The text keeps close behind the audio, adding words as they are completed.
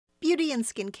Beauty and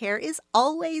skincare is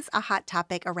always a hot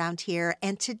topic around here,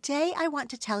 and today I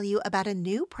want to tell you about a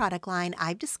new product line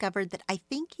I've discovered that I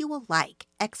think you will like,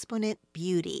 Exponent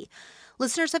Beauty.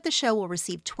 Listeners of the show will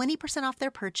receive 20% off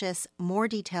their purchase. More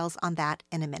details on that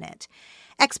in a minute.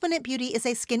 Exponent Beauty is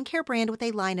a skincare brand with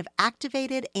a line of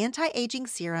activated anti-aging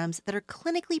serums that are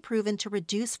clinically proven to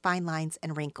reduce fine lines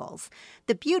and wrinkles.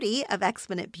 The beauty of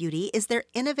Exponent Beauty is their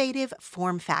innovative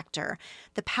form factor.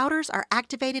 The powders are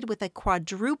activated with a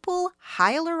quadruple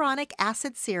hyaluronic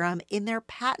acid serum in their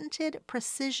patented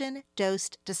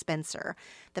precision-dosed dispenser.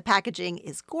 The packaging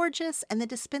is gorgeous, and the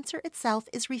dispenser itself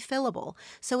is refillable,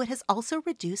 so it has also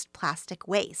reduced plastic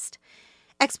waste.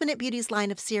 Exponent Beauty's line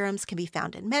of serums can be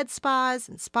found in med spas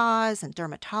and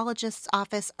dermatologists'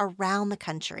 office around the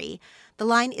country. The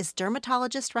line is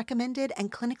dermatologist recommended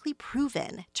and clinically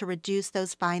proven to reduce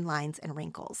those fine lines and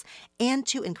wrinkles, and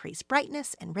to increase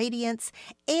brightness and radiance,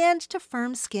 and to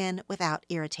firm skin without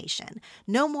irritation.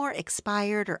 No more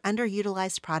expired or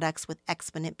underutilized products with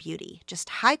Exponent Beauty, just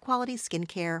high-quality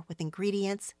skincare with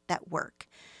ingredients that work.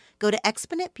 Go to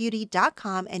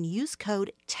exponentbeauty.com and use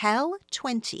code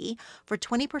TELL20 for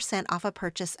 20% off a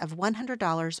purchase of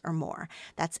 $100 or more.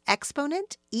 That's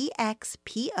Exponent,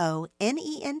 EXPONENT,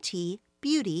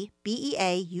 Beauty,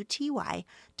 BEAUTY.com,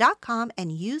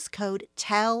 and use code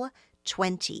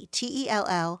TELL20,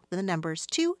 TELL, the numbers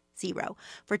 20,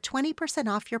 for 20%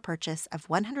 off your purchase of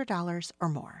 $100 or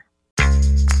more.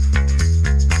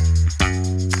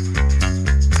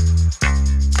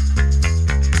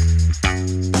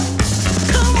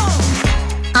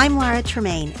 I'm Laura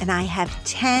Tremaine, and I have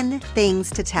 10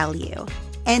 things to tell you.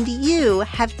 And you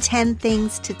have 10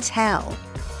 things to tell.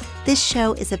 This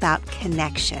show is about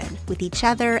connection with each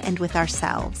other and with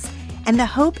ourselves. And the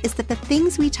hope is that the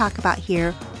things we talk about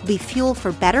here will be fuel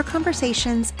for better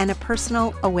conversations and a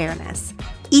personal awareness.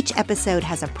 Each episode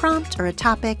has a prompt or a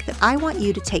topic that I want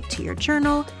you to take to your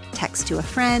journal, text to a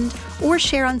friend, or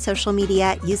share on social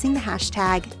media using the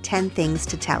hashtag 10 things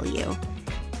to tell you.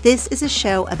 This is a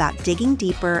show about digging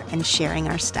deeper and sharing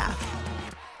our stuff.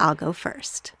 I'll go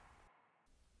first.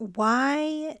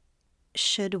 Why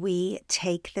should we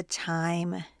take the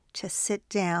time to sit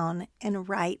down and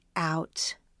write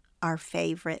out our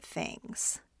favorite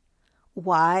things?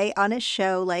 Why, on a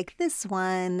show like this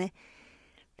one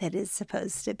that is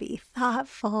supposed to be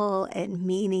thoughtful and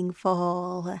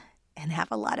meaningful and have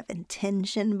a lot of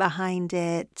intention behind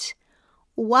it,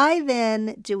 why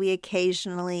then do we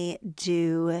occasionally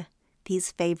do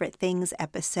these favorite things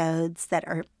episodes that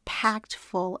are packed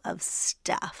full of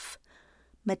stuff,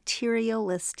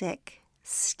 materialistic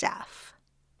stuff?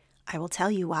 I will tell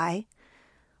you why.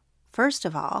 First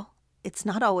of all, it's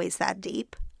not always that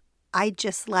deep. I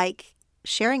just like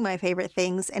sharing my favorite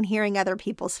things and hearing other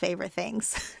people's favorite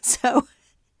things. So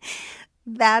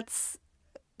that's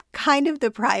kind of the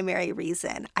primary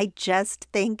reason. I just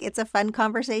think it's a fun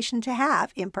conversation to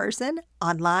have in person,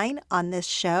 online, on this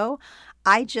show.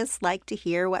 I just like to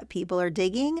hear what people are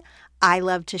digging. I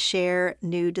love to share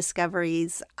new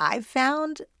discoveries I've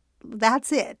found.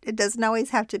 That's it. It doesn't always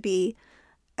have to be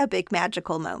a big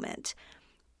magical moment.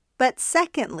 But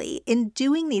secondly, in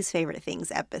doing these favorite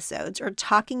things episodes or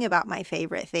talking about my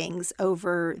favorite things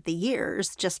over the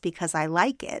years just because I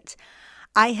like it,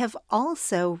 I have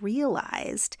also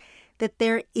realized that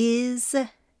there is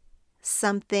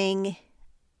something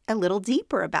a little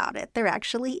deeper about it. There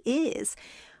actually is.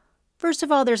 First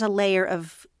of all, there's a layer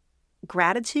of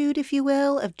gratitude, if you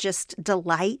will, of just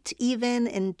delight even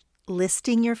in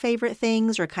listing your favorite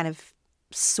things or kind of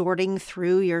sorting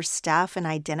through your stuff and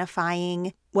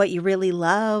identifying what you really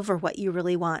love or what you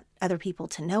really want other people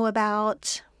to know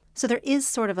about. So there is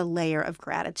sort of a layer of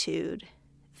gratitude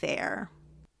there.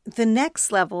 The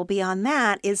next level beyond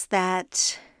that is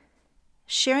that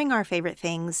sharing our favorite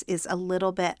things is a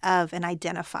little bit of an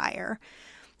identifier.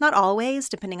 Not always,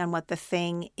 depending on what the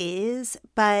thing is,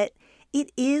 but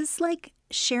it is like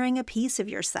sharing a piece of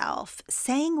yourself,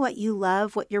 saying what you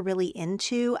love, what you're really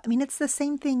into. I mean, it's the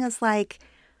same thing as like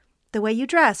the way you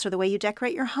dress or the way you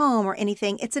decorate your home or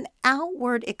anything. It's an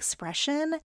outward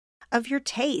expression of your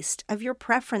taste, of your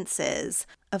preferences,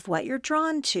 of what you're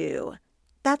drawn to.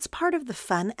 That's part of the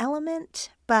fun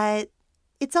element, but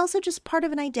it's also just part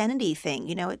of an identity thing.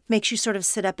 You know, it makes you sort of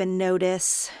sit up and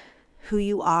notice who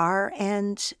you are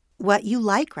and what you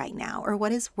like right now or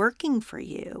what is working for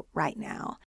you right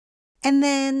now. And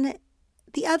then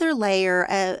the other layer,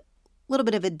 a little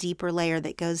bit of a deeper layer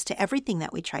that goes to everything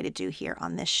that we try to do here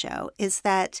on this show, is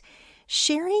that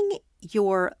sharing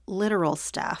your literal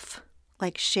stuff,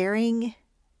 like sharing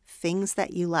things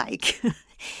that you like,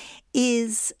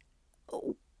 is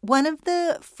one of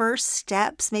the first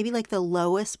steps, maybe like the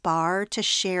lowest bar to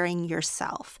sharing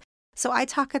yourself. So I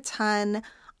talk a ton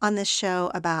on this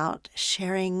show about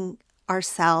sharing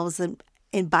ourselves.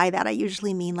 And by that, I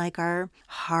usually mean like our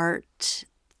heart,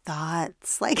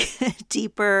 thoughts, like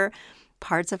deeper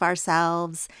parts of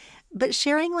ourselves. But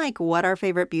sharing like what our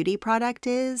favorite beauty product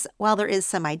is, while there is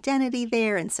some identity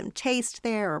there and some taste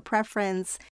there or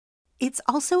preference, it's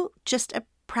also just a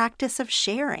practice of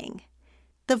sharing.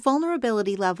 The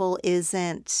vulnerability level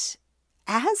isn't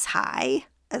as high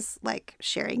as like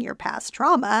sharing your past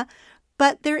trauma,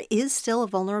 but there is still a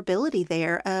vulnerability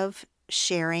there of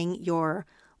sharing your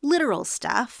literal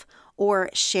stuff or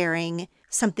sharing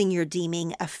something you're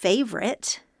deeming a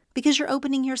favorite because you're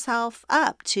opening yourself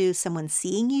up to someone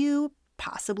seeing you,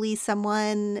 possibly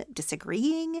someone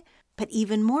disagreeing, but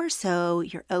even more so,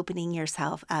 you're opening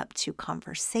yourself up to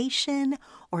conversation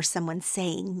or someone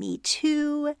saying me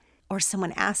too, or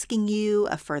someone asking you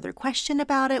a further question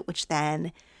about it, which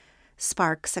then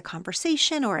sparks a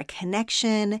conversation or a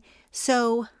connection.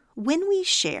 So when we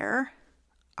share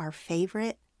our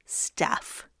favorite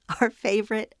stuff, our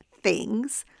favorite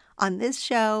things on this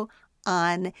show,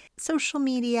 on social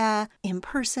media, in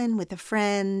person with a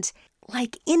friend,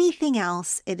 like anything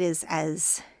else, it is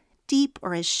as deep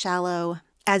or as shallow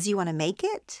as you want to make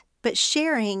it. But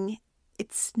sharing,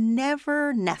 it's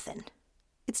never nothing.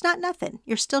 It's not nothing.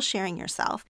 You're still sharing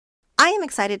yourself. I am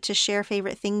excited to share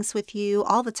favorite things with you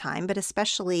all the time, but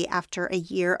especially after a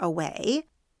year away.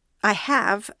 I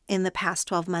have, in the past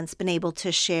 12 months, been able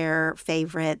to share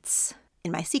favorites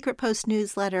in my Secret Post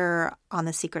newsletter, on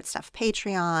the Secret Stuff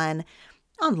Patreon,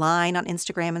 online, on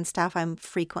Instagram and stuff. I'm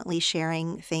frequently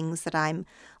sharing things that I'm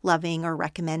loving or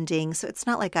recommending. So it's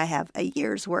not like I have a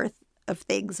year's worth of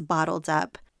things bottled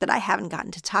up that I haven't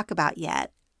gotten to talk about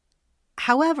yet.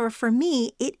 However, for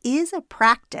me, it is a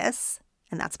practice,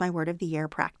 and that's my word of the year,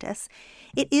 practice.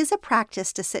 It is a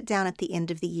practice to sit down at the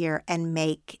end of the year and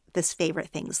make this favorite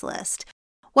things list.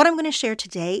 What I'm going to share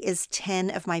today is 10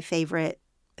 of my favorite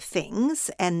things,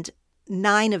 and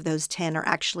 9 of those 10 are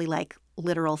actually like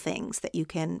literal things that you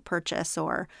can purchase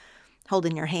or hold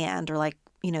in your hand or like,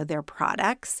 they're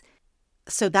products.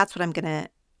 So that's what I'm going to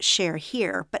share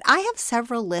here. But I have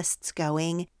several lists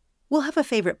going. We'll have a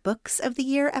favorite books of the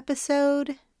year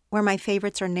episode where my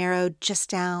favorites are narrowed just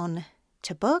down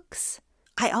to books.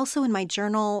 I also in my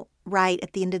journal write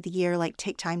at the end of the year, like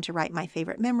take time to write my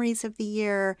favorite memories of the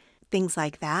year, things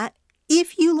like that.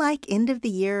 If you like end of the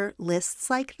year lists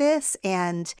like this,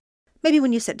 and maybe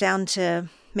when you sit down to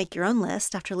make your own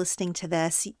list after listening to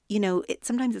this,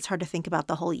 sometimes it's hard to think about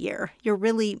the whole year. You're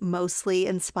really mostly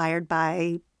inspired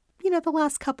by the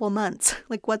last couple months,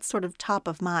 like what's sort of top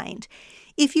of mind.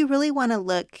 If you really want to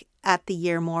look at the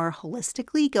year more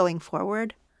holistically going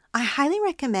forward, I highly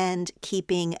recommend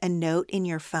keeping a note in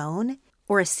your phone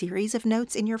or a series of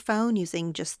notes in your phone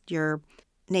using just your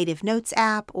native notes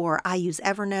app, or I use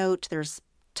Evernote. There's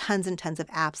tons and tons of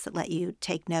apps that let you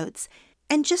take notes,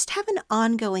 and just have an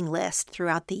ongoing list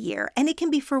throughout the year. And it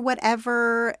can be for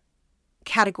whatever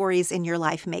categories in your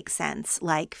life make sense,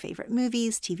 like favorite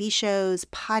movies, TV shows,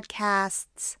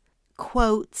 podcasts,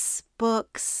 quotes,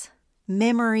 books,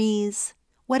 memories,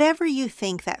 whatever you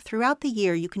think that throughout the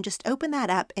year you can just open that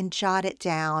up and jot it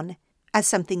down as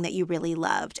something that you really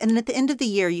loved. And then at the end of the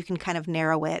year, you can kind of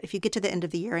narrow it. If you get to the end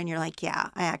of the year and you're like, yeah,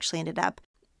 I actually ended up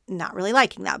not really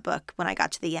liking that book when I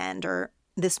got to the end, or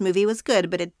this movie was good,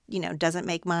 but it, doesn't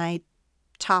make my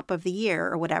top of the year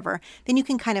or whatever, then you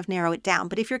can kind of narrow it down.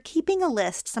 But if you're keeping a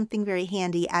list, something very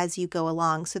handy as you go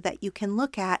along so that you can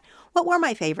look at what were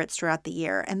my favorites throughout the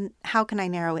year and how can I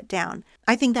narrow it down?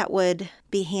 I think that would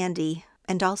be handy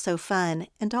and also fun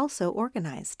and also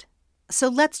organized. So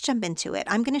let's jump into it.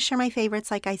 I'm going to share my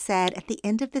favorites, like I said. At the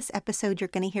end of this episode, you're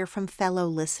going to hear from fellow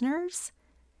listeners.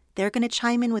 They're going to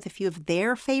chime in with a few of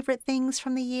their favorite things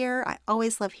from the year. I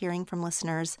always love hearing from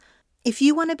listeners. If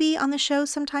you want to be on the show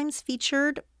sometimes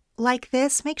featured like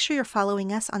this, make sure you're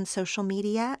following us on social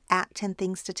media at 10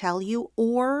 Things to Tell You,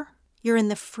 or you're in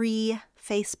the free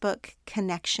Facebook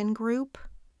connection group.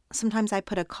 Sometimes I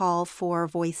put a call for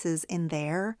voices in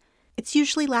there. It's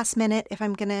usually last minute if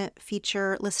I'm going to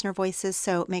feature listener voices,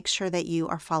 so make sure that you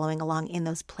are following along in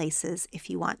those places if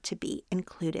you want to be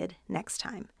included next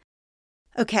time.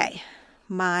 Okay,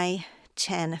 my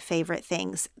 10 favorite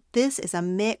things. This is a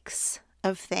mix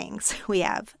of things. We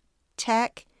have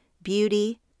tech,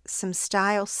 beauty, some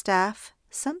style stuff,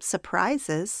 some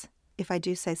surprises, if I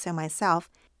do say so myself.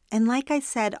 And like I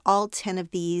said, all 10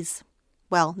 of these,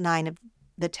 9 of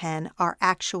the 10 are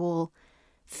actual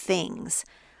things.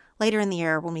 later in the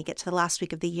year, when we get to the last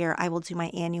week of the year, I will do my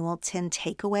annual 10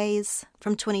 takeaways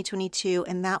from 2022,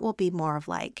 and that will be more of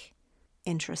like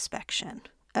introspection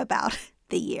about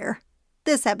the year.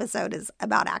 This episode is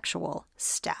about actual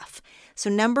stuff. So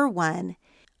number one,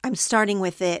 I'm starting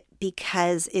with it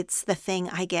because it's the thing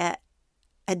I get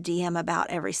a DM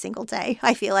about every single day.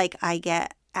 I feel like I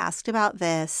get asked about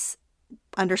this,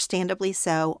 understandably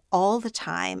so, all the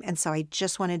time. And so I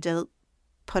just wanted to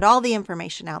put all the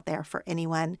information out there for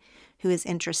anyone who is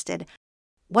interested.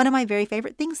 One of my very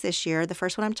favorite things this year, the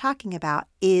first one I'm talking about,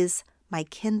 is my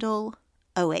Kindle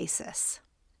Oasis.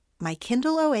 My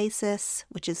Kindle Oasis,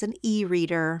 which is an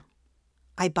e-reader,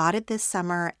 I bought it this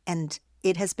summer and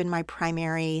it has been my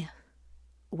primary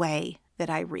way that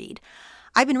I read.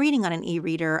 I've been reading on an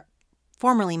e-reader,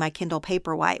 formerly my Kindle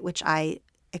Paperwhite, which I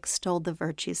extolled the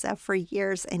virtues of for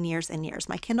years and years and years.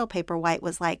 My Kindle Paperwhite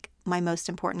was like my most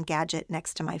important gadget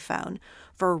next to my phone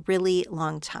for a really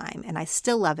long time, and I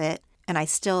still love it, and I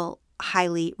still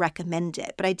highly recommend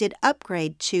it. But I did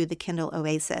upgrade to the Kindle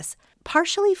Oasis,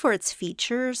 partially for its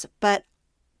features, but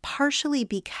partially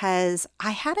because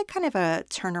I had a kind of a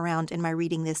turnaround in my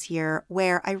reading this year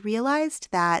where I realized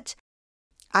that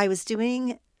I was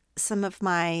doing some of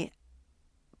my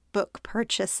book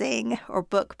purchasing or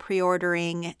book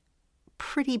pre-ordering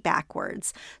pretty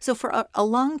backwards. So for a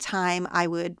long time, I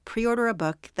would pre-order a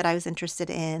book that I was interested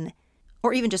in,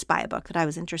 or even just buy a book that I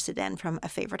was interested in from a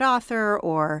favorite author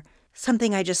or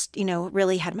something I just,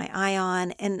 really had my eye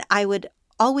on. And I would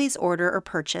always order or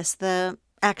purchase the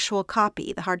actual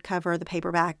copy, the hardcover, the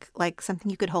paperback, like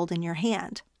something you could hold in your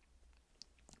hand.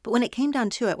 But when it came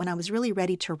down to it, when I was really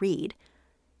ready to read,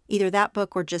 either that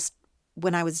book or just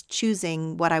when I was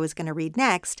choosing what I was going to read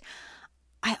next,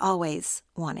 I always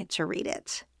wanted to read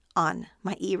it on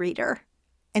my e-reader.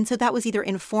 And so that was either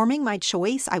informing my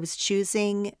choice. I was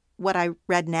choosing what I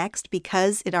read next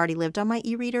because it already lived on my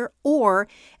e-reader, or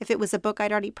if it was a book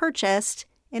I'd already purchased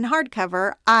in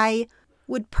hardcover, I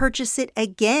would purchase it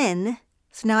again.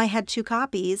 So now I had 2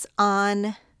 copies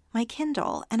on my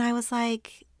Kindle. And I was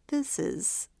like, this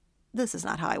is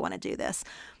not how I want to do this.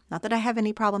 Not that I have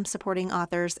any problem supporting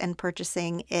authors and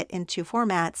purchasing it in 2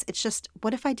 formats. It's just,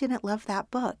 what if I didn't love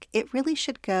that book? It really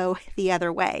should go the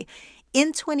other way.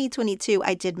 In 2022,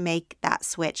 I did make that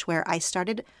switch where I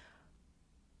started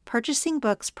purchasing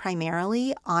books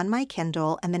primarily on my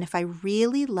Kindle. And then if I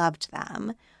really loved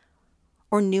them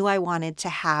or knew I wanted to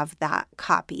have that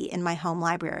copy in my home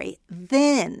library,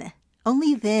 then,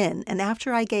 only then, and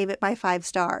after I gave it my 5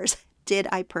 stars, did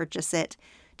I purchase it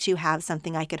to have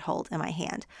something I could hold in my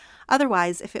hand.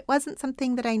 Otherwise, if it wasn't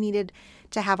something that I needed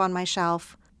to have on my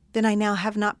shelf, then I now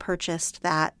have not purchased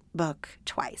that book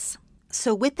twice.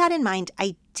 So with that in mind,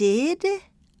 I did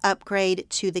upgrade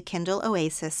to the Kindle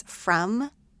Oasis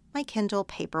from my Kindle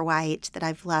Paperwhite that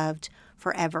I've loved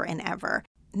forever and ever.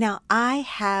 Now, I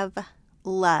have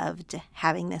loved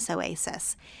having this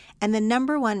Oasis. And the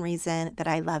number one reason that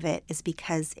I love it is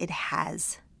because it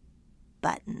has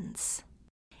buttons.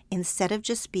 Instead of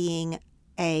just being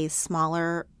a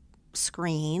smaller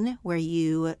screen where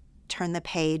you turn the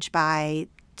page by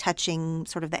touching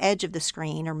sort of the edge of the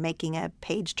screen or making a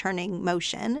page turning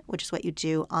motion, which is what you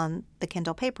do on the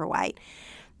Kindle Paperwhite,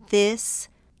 this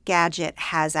gadget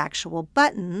has actual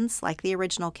buttons like the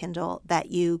original Kindle that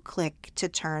you click to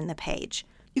turn the page.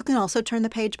 You can also turn the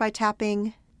page by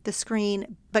tapping the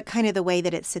screen, but kind of the way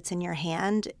that it sits in your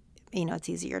hand, it's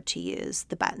easier to use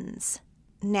the buttons.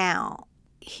 Now,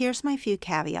 here's my few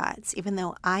caveats. Even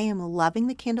though I am loving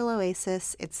the Kindle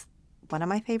Oasis, it's one of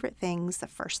my favorite things, the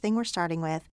first thing we're starting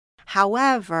with.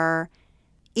 However,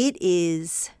 it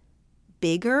is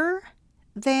bigger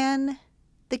than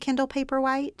the Kindle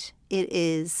Paperwhite. It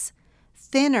is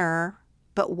thinner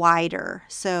but wider.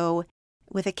 So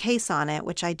with a case on it,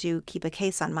 which I do keep a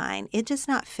case on mine, it does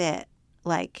not fit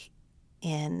like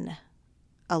in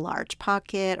a large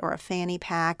pocket or a fanny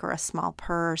pack or a small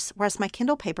purse, whereas my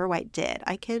Kindle Paperwhite did.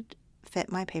 I could fit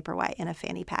my Paperwhite in a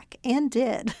fanny pack and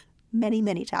did many,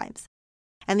 many times.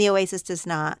 And the Oasis does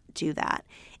not do that.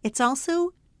 It's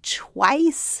also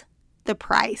twice the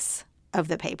price of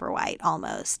the Paperwhite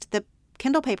almost. The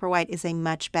Kindle Paperwhite is a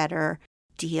much better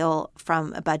deal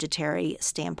from a budgetary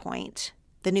standpoint.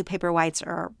 The new Paperwhites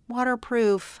are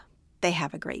waterproof. They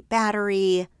have a great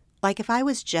battery. Like if I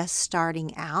was just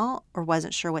starting out or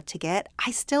wasn't sure what to get,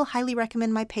 I still highly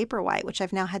recommend my Paperwhite, which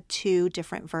I've now had 2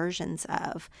 different versions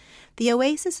of. The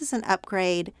Oasis is an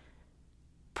upgrade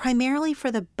primarily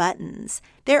for the buttons.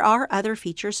 There are other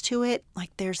features to it,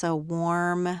 like there's a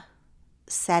warm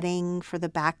setting for the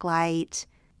backlight,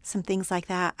 some things like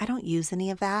that. I don't use any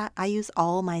of that. I use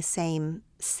all my same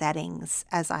settings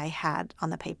as I had on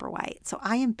the Paperwhite. So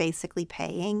I am basically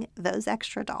paying those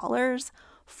extra dollars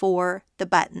for the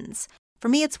buttons. For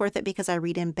me, it's worth it because I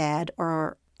read in bed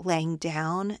or laying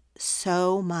down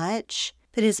so much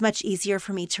that it is much easier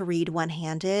for me to read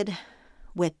one-handed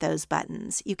with those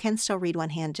buttons. You can still read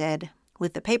one-handed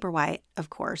with the Paperwhite, of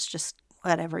course, just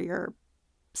whatever your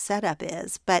setup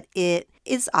is, but it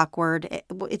is awkward.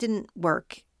 It didn't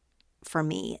work for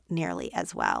me nearly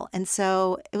as well. And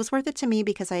so it was worth it to me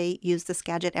because I use this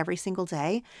gadget every single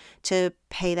day to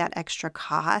pay that extra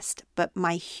cost. But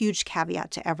my huge caveat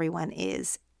to everyone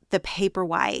is the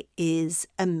Paperwhite is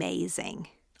amazing.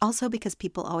 Also, because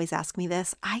people always ask me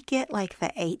this, I get like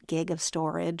the 8 gig of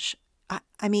storage.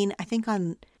 I mean, I think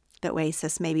on the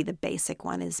Oasis, maybe the basic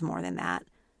one is more than that.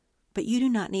 But you do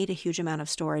not need a huge amount of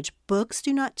storage. Books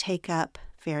do not take up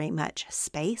very much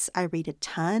space. I read a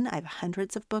ton. I have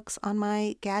hundreds of books on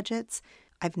my gadgets.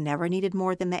 I've never needed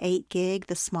more than the 8 gig,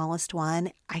 the smallest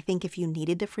one. I think if you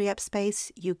needed to free up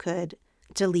space, you could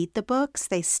delete the books.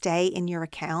 They stay in your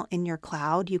account, in your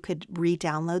cloud. You could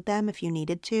re-download them if you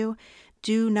needed to.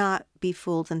 Do not be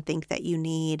fooled and think that you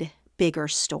need bigger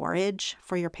storage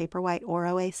for your Paperwhite or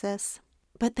Oasis.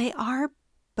 But they are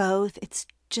both. It's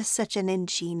just such an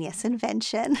ingenious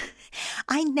invention.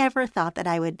 I never thought that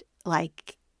I would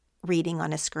like reading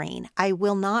on a screen. I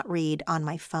will not read on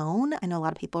my phone. I know a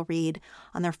lot of people read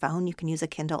on their phone. You can use a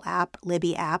Kindle app,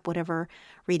 Libby app, whatever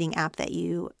reading app that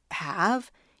you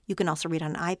have. You can also read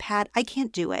on an iPad. I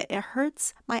can't do it. It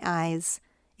hurts my eyes.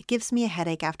 It gives me a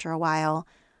headache after a while.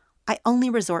 I only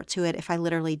resort to it if I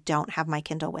literally don't have my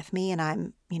Kindle with me and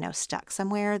I'm, stuck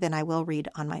somewhere, then I will read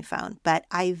on my phone. But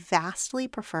I vastly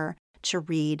prefer to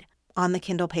read on the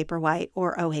Kindle Paperwhite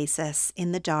or Oasis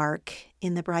in the dark,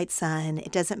 in the bright sun.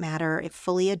 It doesn't matter. It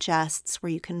fully adjusts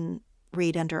where you can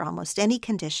read under almost any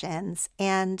conditions.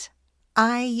 And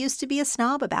I used to be a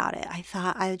snob about it. I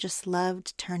thought I just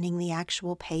loved turning the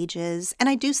actual pages. And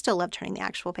I do still love turning the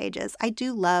actual pages. I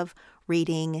do love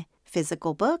reading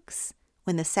physical books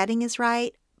when the setting is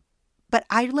right. But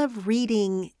I love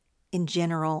reading in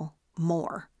general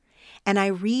more. And I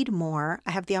read more.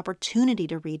 I have the opportunity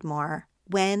to read more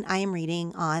when I am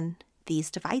reading on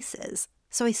these devices.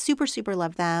 So I super, super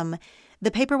love them.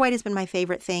 The Paperwhite has been my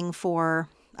favorite thing for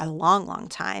a long, long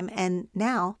time. And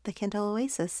now the Kindle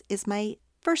Oasis is my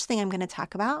first thing I'm going to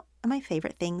talk about and my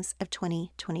favorite things of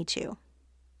 2022.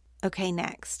 Okay,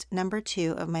 next, number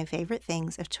 2 of my favorite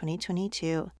things of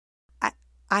 2022.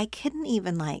 I couldn't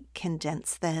even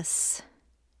condense this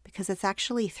because it's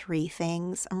actually 3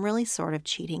 things. I'm really sort of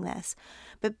cheating this.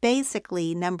 But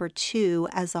basically, number 2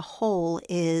 as a whole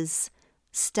is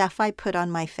stuff I put on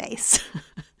my face.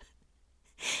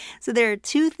 So there are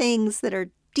 2 things that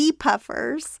are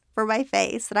depuffers for my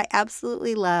face that I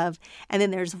absolutely love. And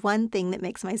then there's one thing that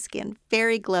makes my skin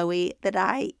very glowy that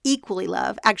I equally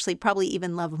love, actually probably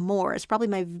even love more. It's probably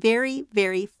my very,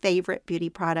 very favorite beauty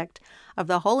product of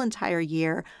the whole entire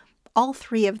year. All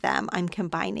 3 of them I'm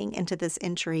combining into this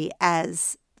entry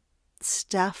as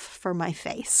stuff for my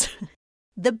face.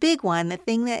 The big one, the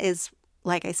thing that is,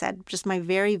 like I said, just my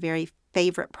very, very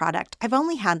favorite product, I've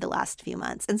only had the last few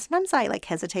months. And sometimes I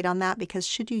hesitate on that because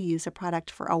should you use a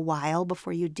product for a while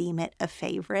before you deem it a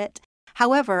favorite?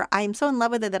 However, I'm so in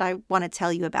love with it that I want to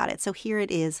tell you about it. So here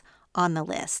it is on the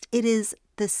list. It is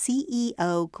the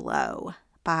CEO Glow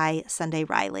by Sunday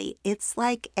Riley. It's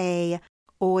like a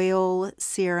oil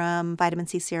serum, vitamin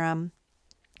C serum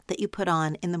that you put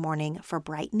on in the morning for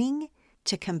brightening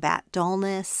to combat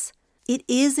dullness. It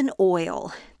is an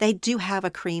oil. They do have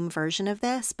a cream version of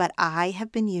this, but I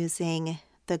have been using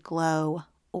the Glow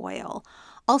oil.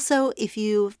 Also, if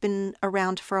you've been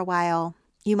around for a while,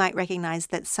 you might recognize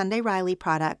that Sunday Riley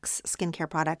products, skincare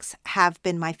products, have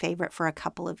been my favorite for a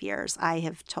couple of years. I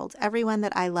have told everyone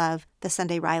that I love the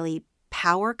Sunday Riley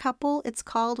Power Couple, it's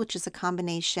called, which is a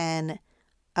combination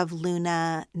of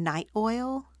Luna Night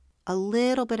Oil, a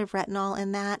little bit of retinol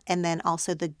in that, and then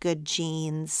also the Good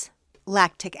Genes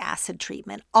lactic acid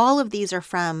treatment. All of these are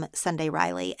from Sunday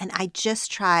Riley, and I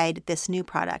just tried this new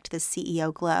product, the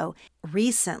CEO Glow,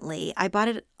 recently. I bought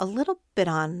it a little bit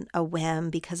on a whim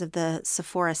because of the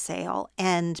Sephora sale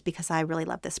and because I really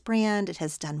love this brand. It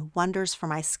has done wonders for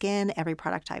my skin, every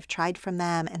product I've tried from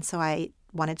them, and so I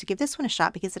wanted to give this one a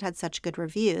shot because it had such good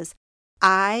reviews.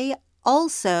 I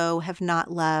also have not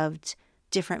loved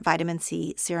different vitamin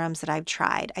C serums that I've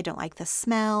tried. I don't like the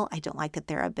smell. I don't like that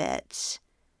they're a bit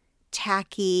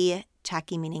tacky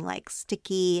meaning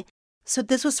sticky. So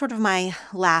this was sort of my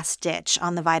last ditch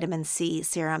on the vitamin C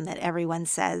serum that everyone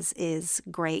says is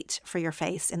great for your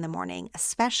face in the morning,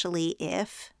 especially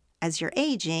if, as you're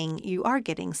aging, you are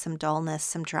getting some dullness,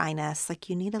 some dryness,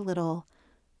 you need a little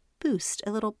boost,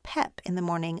 a little pep in the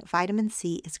morning. Vitamin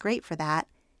C is great for that.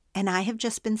 And I have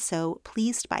just been so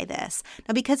pleased by this.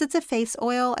 Now, because it's a face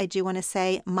oil, I do want to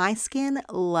say my skin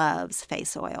loves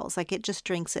face oils. Like it just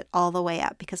drinks it all the way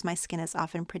up because my skin is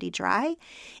often pretty dry.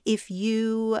 If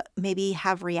you maybe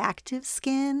have reactive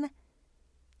skin,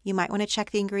 you might want to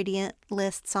check the ingredient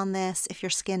lists on this. If your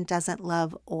skin doesn't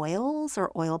love oils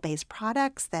or oil-based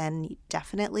products, then you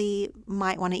definitely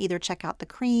might want to either check out the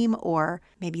cream or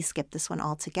maybe skip this one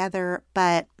altogether.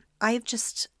 But I've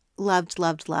just loved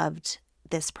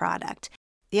this product.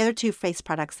 The other two face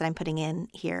products that I'm putting in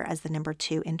here as the number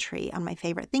 2 entry on my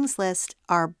favorite things list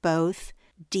are both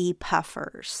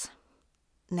depuffers.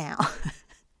 Now,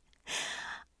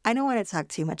 I don't want to talk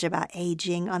too much about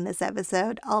aging on this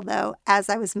episode, although as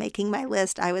I was making my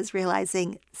list, I was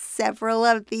realizing several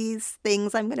of these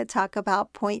things I'm going to talk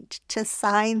about point to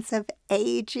signs of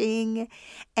aging,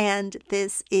 and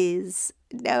this is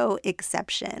no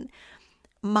exception.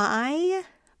 My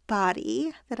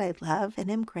body that I love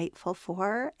and am grateful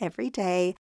for every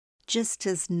day just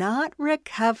does not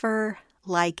recover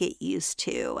like it used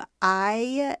to.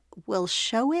 I will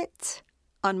show it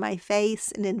on my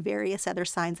face and in various other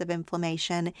signs of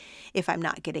inflammation if I'm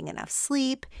not getting enough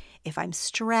sleep, if I'm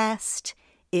stressed,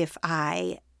 if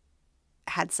I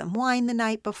had some wine the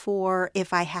night before,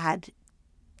 if I had,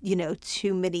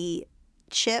 too many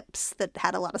chips that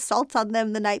had a lot of salt on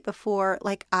them the night before.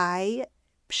 Like I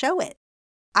show it.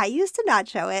 I used to not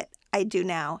show it. I do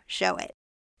now show it.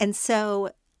 And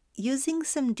so using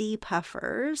some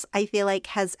depuffers, I feel like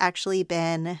has actually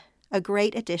been a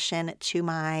great addition to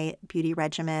my beauty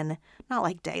regimen. Not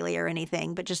like daily or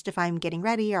anything, but just if I'm getting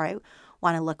ready or I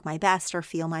want to look my best or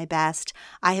feel my best.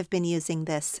 I have been using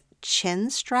this chin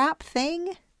strap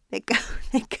thing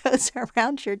that goes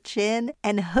around your chin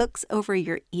and hooks over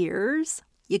your ears.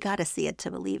 You got to see it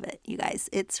to believe it, you guys.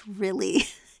 It's really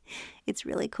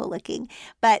cool looking,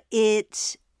 but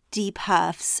it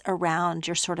depuffs around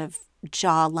your sort of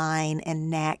jawline and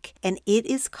neck, and it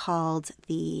is called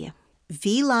the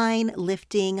V-Line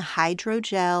Lifting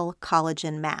Hydrogel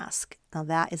Collagen Mask. Now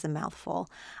that is a mouthful.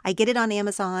 I get it on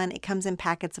Amazon. It comes in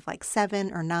packets of like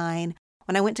 7 or 9.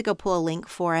 When I went to go pull a link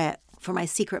for it for my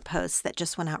secret post that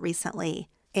just went out recently,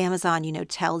 Amazon,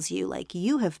 tells you like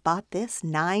you have bought this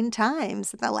 9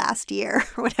 times in the last year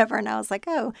or whatever. And I was like,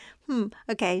 oh,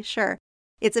 okay, sure.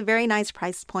 It's a very nice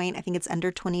price point. I think it's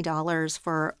under $20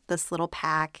 for this little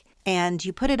pack. And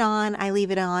you put it on, I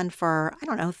leave it on for,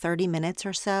 30 minutes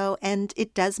or so. And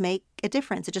it does make a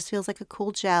difference. It just feels like a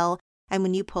cool gel. And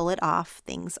when you pull it off,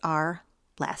 things are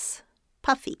less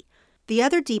puffy. The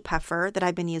other depuffer that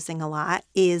I've been using a lot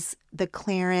is the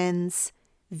Clarins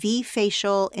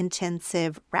V-Facial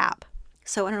Intensive Wrap.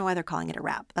 So I don't know why they're calling it a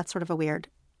wrap. That's sort of a weird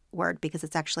word because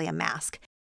it's actually a mask.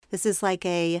 This is like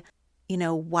a,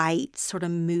 white sort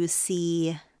of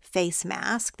moussey face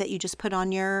mask that you just put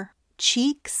on your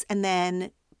cheeks and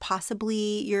then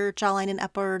possibly your jawline and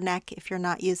upper neck if you're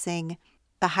not using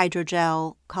the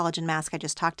hydrogel collagen mask I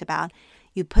just talked about.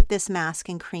 You put this mask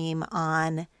and cream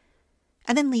on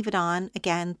and then leave it on,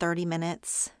 again, 30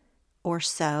 minutes or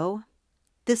so.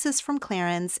 This is from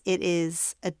Clarins. It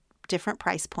is a different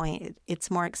price point. It's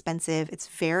more expensive. It's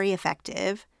very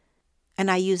effective.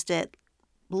 And I used it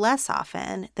less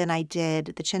often than I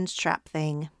did the chin strap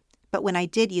thing. But when I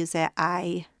did use it,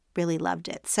 I really loved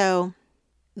it. So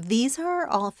these are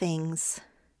all things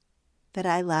that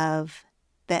I love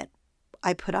that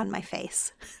I put on my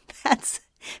face. That's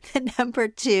the number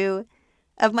 2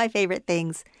 of my favorite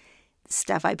things,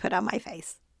 stuff I put on my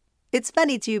face. It's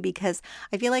funny, too, because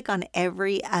I feel like on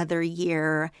every other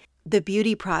year, the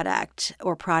beauty product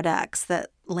or products that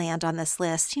land on this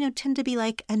list, tend to be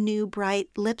like a new bright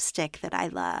lipstick that I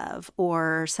love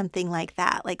or something like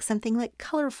that, like something like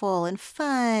colorful and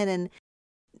fun. And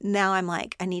now I'm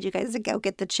like, I need you guys to go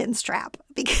get the chin strap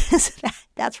because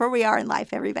that's where we are in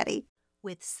life, everybody.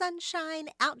 With sunshine,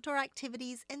 outdoor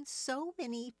activities, and so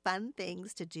many fun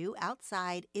things to do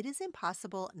outside, it is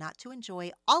impossible not to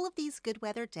enjoy all of these good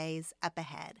weather days up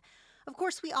ahead. Of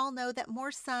course, we all know that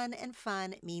more sun and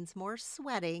fun means more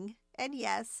sweating, and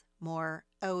yes, more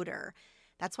odor.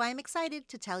 That's why I'm excited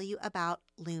to tell you about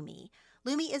Lume.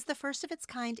 Lume is the first of its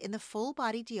kind in the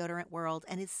full-body deodorant world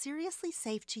and is seriously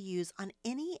safe to use on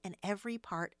any and every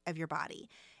part of your body.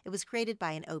 It was created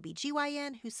by an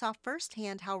OBGYN who saw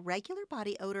firsthand how regular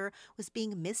body odor was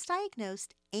being misdiagnosed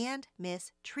and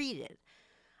mistreated.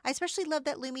 I especially love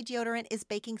that Lume deodorant is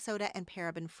baking soda and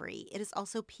paraben-free. It is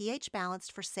also pH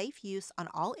balanced for safe use on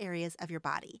all areas of your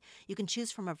body. You can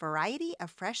choose from a variety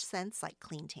of fresh scents like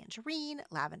clean tangerine,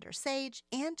 lavender sage,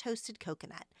 and toasted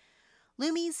coconut.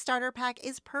 Lumi's starter pack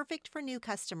is perfect for new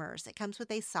customers. It comes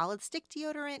with a solid stick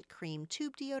deodorant, cream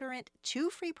tube deodorant, 2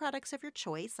 free products of your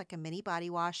choice, like a mini body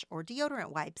wash or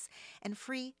deodorant wipes, and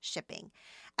free shipping.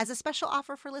 As a special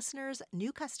offer for listeners,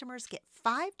 new customers get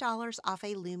 $5 off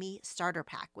a Lumi starter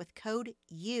pack with code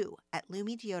U at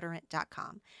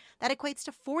lumideodorant.com. That equates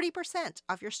to 40%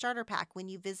 off your starter pack when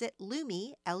you visit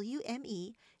Lumi,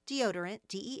 L-U-M-E, deodorant,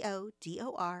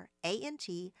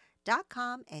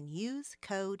 DEODORANT.com and use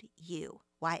code U,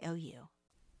 Y-O-U.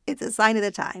 It's a sign of the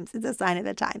times. It's a sign of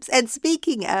the times. And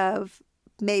speaking of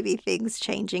maybe things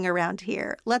changing around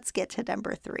here, let's get to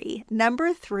number 3.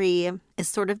 Number 3 is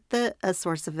sort of a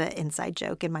source of an inside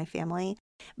joke in my family,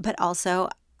 but also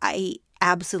I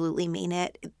absolutely mean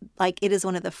it. Like, it is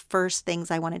one of the first things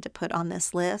I wanted to put on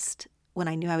this list when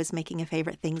I knew I was making a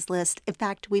favorite things list. In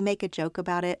fact, we make a joke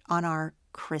about it on our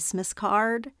Christmas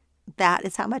card. That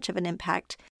is how much of an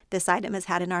impact this item has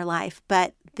had in our life.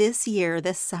 But this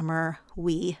summer,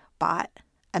 we bought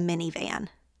a minivan.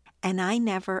 And I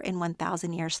never in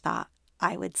 1,000 years thought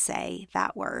I would say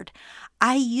that word.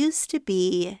 I used to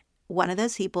be one of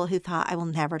those people who thought I will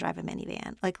never drive a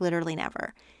minivan, like literally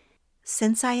never.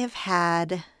 Since I have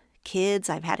had kids,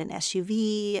 I've had an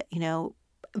SUV,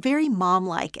 very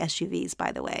mom-like SUVs,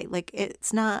 by the way. Like,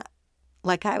 it's not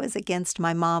like I was against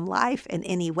my mom life in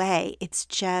any way. It's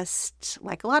just,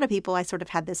 like a lot of people, I sort of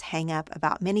had this hang up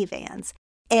about minivans.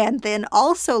 And then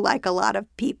also, like a lot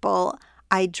of people,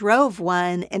 I drove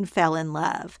one and fell in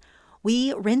love.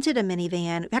 We rented a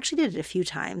minivan. We actually did it a few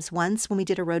times. Once when we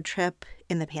did a road trip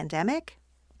in the pandemic,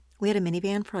 we had a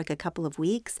minivan for like a couple of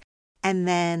weeks. And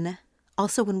then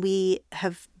also when we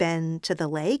have been to the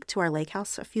lake, to our lake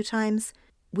house a few times,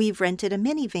 we've rented a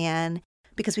minivan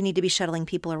because we need to be shuttling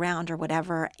people around or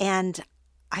whatever. And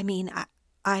I mean,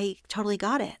 I totally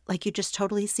got it. Like, you just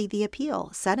totally see the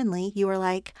appeal. Suddenly you are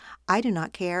like, I do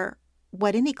not care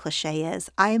what any cliche is.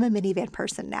 I am a minivan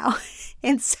person now.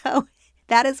 And so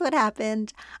that is what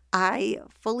happened. I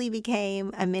fully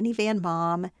became a minivan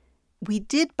mom. We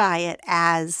did buy it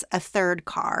as a third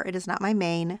car. It is not my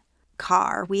main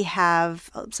car. We have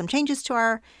some changes to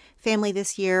our family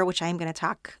this year, which I am going to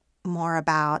talk more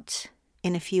about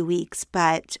in a few weeks,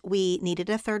 but we needed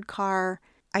a third car.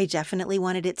 I definitely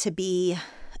wanted it to be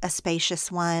a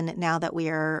spacious one now that we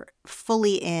are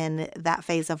fully in that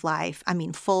phase of life. I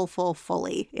mean,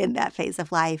 fully in that phase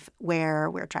of life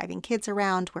where we're driving kids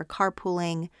around, we're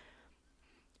carpooling,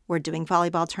 we're doing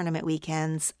volleyball tournament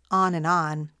weekends, on and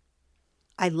on.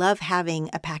 I love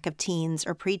having a pack of teens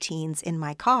or preteens in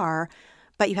my car,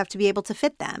 but you have to be able to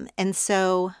fit them. And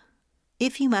so,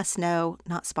 if you must know,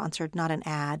 not sponsored, not an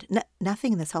ad.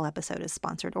 Nothing in this whole episode is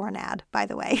sponsored or an ad, by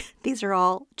the way. These are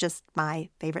all just my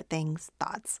favorite things,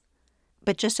 thoughts.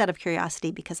 But just out of curiosity,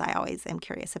 because I always am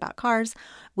curious about cars,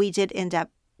 we did end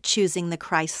up choosing the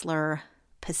Chrysler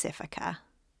Pacifica.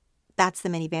 That's the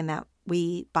minivan that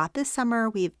we bought this summer.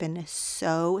 We've been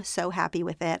so happy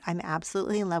with it. I'm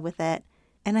absolutely in love with it.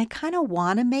 And I kind of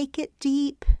want to make it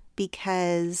deep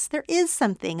because there is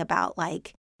something about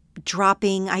like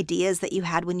dropping ideas that you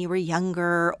had when you were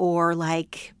younger, or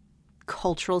like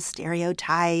cultural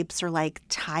stereotypes, or like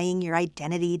tying your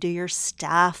identity to your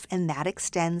stuff, and that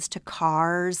extends to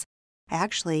cars. I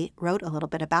actually wrote a little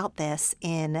bit about this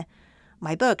in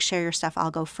my book, Share Your Stuff,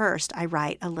 I'll Go First. I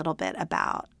write a little bit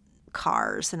about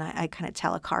cars, and I kind of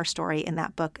tell a car story in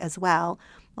that book as well.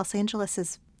 Los Angeles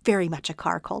is very much a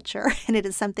car culture, and it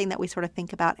is something that we sort of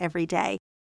think about every day.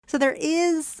 So there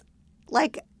is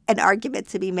like an argument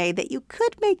to be made that you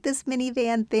could make this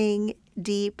minivan thing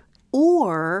deep,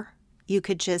 or you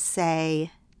could just say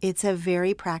it's a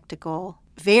very practical,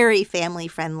 very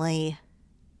family-friendly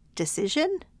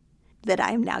decision that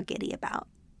I am now giddy about.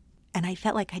 And I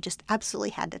felt like I just absolutely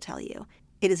had to tell you.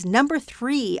 It is number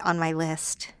 3 on my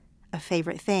list of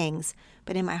favorite things,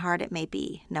 but in my heart it may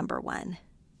be number 1,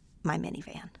 my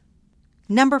minivan.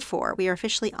 Number 4, we are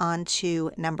officially on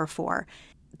to number 4.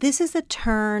 This is a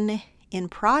turn in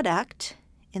product,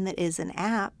 in that it is an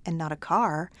app and not a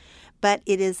car, but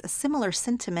it is a similar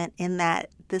sentiment in that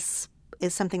this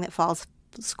is something that falls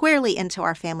squarely into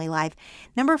our family life.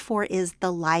 Number 4 is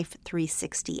the Life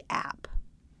 360 app.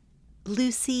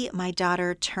 Lucy, my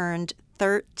daughter, turned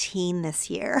 13 this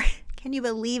year. Can you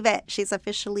believe it? She's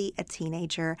officially a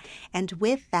teenager. And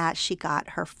with that, she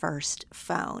got her first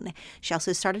phone. She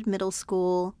also started middle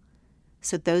school.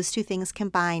 So those two things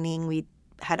combining, we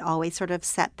had always sort of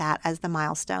set that as the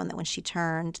milestone that when she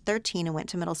turned 13 and went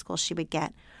to middle school, she would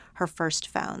get her first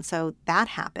phone. So that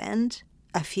happened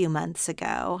a few months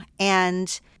ago.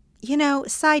 And,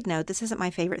 side note, this isn't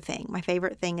my favorite thing. My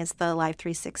favorite thing is the Life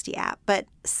 360 app. But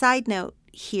side note,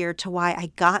 here to why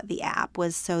I got the app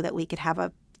was so that we could have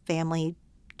a family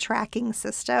tracking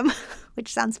system,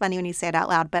 which sounds funny when you say it out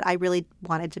loud, but I really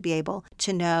wanted to be able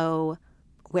to know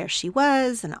where she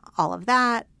was and all of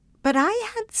that. But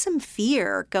I had some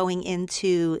fear going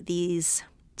into these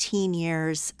teen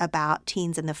years about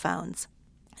teens and the phones.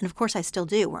 And of course, I still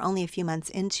do. We're only a few months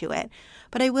into it.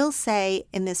 But I will say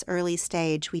in this early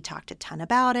stage, we talked a ton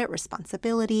about it,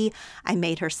 responsibility. I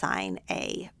made her sign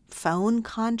a phone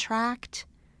contract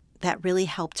that really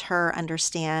helped her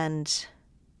understand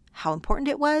how important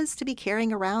it was to be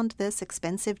carrying around this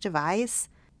expensive device,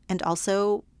 and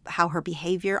also how her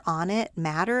behavior on it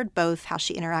mattered, both how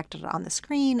she interacted on the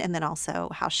screen and then also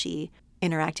how she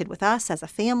interacted with us as a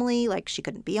family. Like, she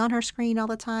couldn't be on her screen all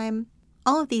the time.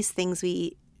 All of these things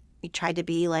we tried to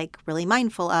be like really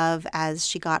mindful of as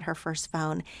she got her first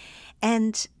phone.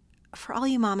 And for all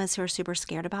you mamas who are super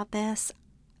scared about this,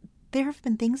 there have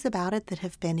been things about it that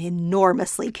have been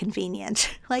enormously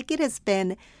convenient. Like, it has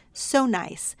been so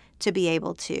nice to be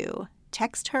able to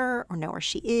text her or know where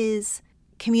she is,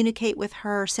 communicate with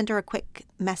her, send her a quick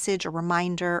message or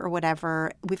reminder or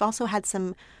whatever. We've also had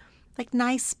some like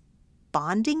nice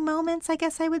bonding moments, I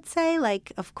guess I would say.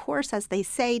 Like, of course, as they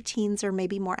say, teens are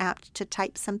maybe more apt to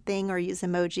type something or use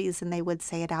emojis than they would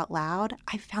say it out loud.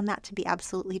 I found that to be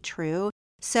absolutely true.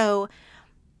 So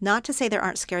not to say there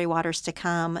aren't scary waters to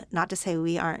come, not to say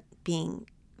we aren't being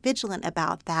vigilant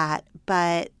about that,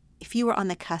 but if you were on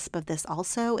the cusp of this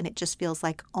also, and it just feels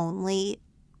like only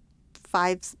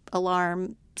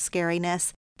 5-alarm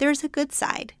scariness, there's a good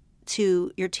side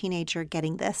to your teenager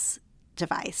getting this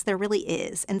device. There really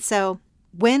is. And so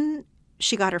when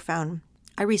she got her phone,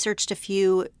 I researched a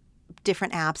few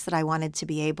different apps that I wanted to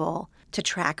be able to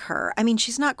track her. I mean,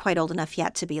 she's not quite old enough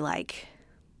yet to be like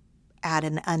at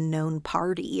an unknown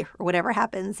party or whatever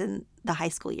happens in the high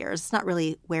school years. It's not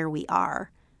really where we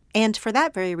are. And for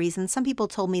that very reason, some people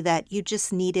told me that you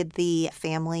just needed the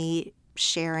family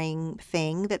sharing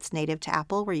thing that's native to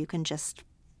Apple, where you can just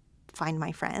find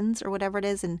my friends or whatever it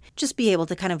is and just be able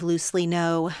to kind of loosely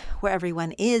know where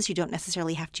everyone is. You don't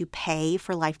necessarily have to pay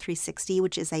for Life 360,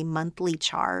 which is a monthly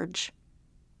charge.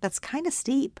 That's kind of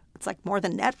steep. It's like more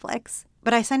than Netflix.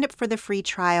 But I signed up for the free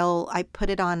trial. I put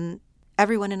it on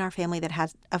everyone in our family that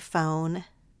has a phone.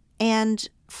 And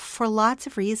for lots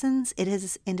of reasons, it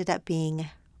has ended up being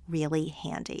really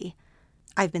handy.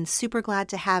 I've been super glad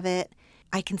to have it.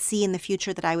 I can see in the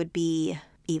future that I would be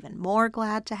even more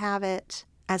glad to have it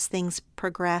as things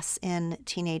progress in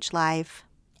teenage life.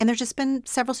 And there's just been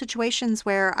several situations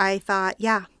where I thought,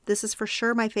 yeah, this is for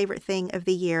sure my favorite thing of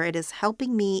the year. It is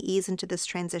helping me ease into this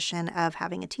transition of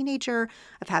having a teenager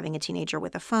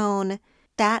with a phone.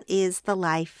 That is the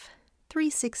Life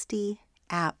 360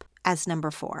 app as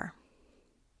number 4.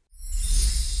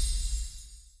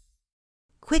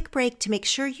 Quick break to make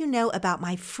sure you know about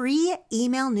my free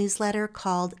email newsletter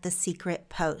called The Secret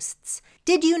Posts.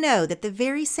 Did you know that the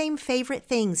very same favorite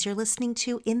things you're listening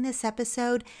to in this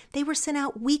episode, they were sent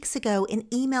out weeks ago in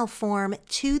email form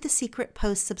to the Secret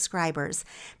Post subscribers?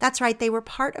 That's right, they were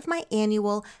part of my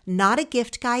annual Not a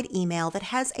Gift Guide email that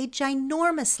has a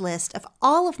ginormous list of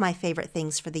all of my favorite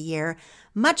things for the year,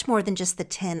 much more than just the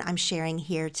 10 I'm sharing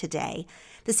here today.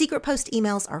 The Secret Post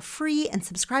emails are free, and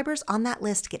subscribers on that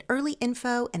list get early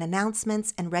info and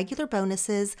announcements and regular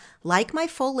bonuses like my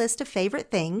full list of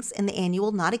favorite things in the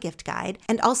annual Not a Gift Guide,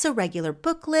 and also regular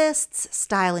book lists,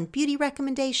 style and beauty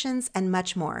recommendations, and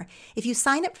much more. If you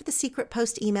sign up for the Secret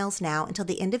Post emails now until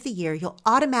the end of the year, you'll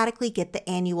automatically get the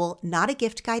annual Not a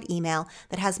Gift Guide email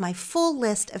that has my full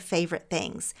list of favorite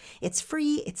things. It's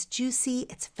free, it's juicy,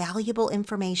 it's valuable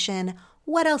information.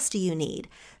 What else do you need?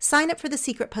 Sign up for the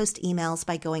Secret Post emails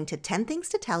by going to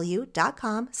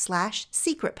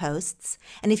 10thingstotellyou.com/secretposts.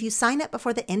 And if you sign up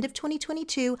before the end of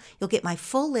 2022, you'll get my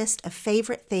full list of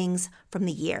favorite things from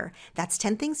the year. That's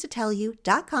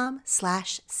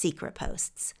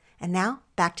 10thingstotellyou.com/secretposts. And now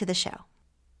back to the show.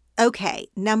 Okay,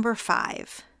 number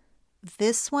 5.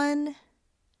 This one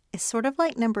is sort of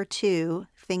like number 2,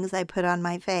 things I put on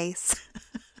my face,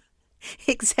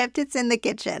 except it's in the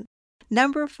kitchen.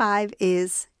 Number 5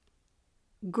 is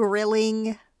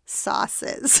grilling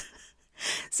sauces.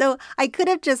 So I could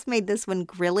have just made this one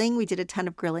grilling. We did a ton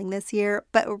of grilling this year,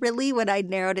 but really when I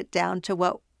narrowed it down to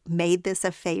what made this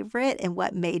a favorite and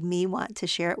what made me want to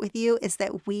share it with you is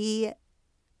that we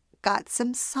got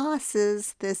some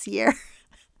sauces this year.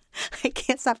 I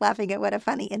can't stop laughing at what a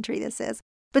funny entry this is.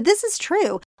 But this is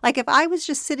true. Like, if I was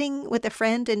just sitting with a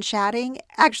friend and chatting,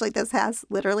 actually this has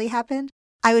literally happened,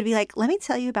 I would be like, let me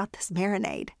tell you about this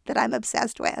marinade that I'm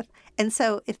obsessed with. And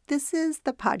so if this is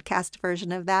the podcast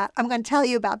version of that, I'm going to tell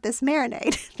you about this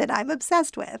marinade that I'm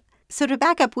obsessed with. So to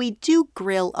back up, we do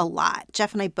grill a lot.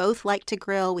 Jeff and I both like to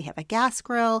grill. We have a gas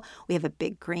grill. We have a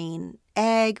big green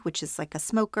egg, which is like a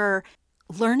smoker.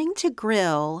 Learning to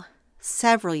grill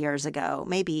several years ago,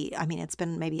 it's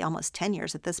been maybe almost 10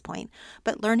 years at this point,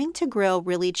 but learning to grill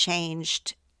really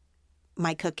changed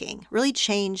my cooking, really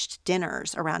changed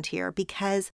dinners around here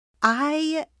because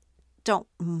I don't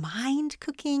mind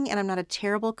cooking and I'm not a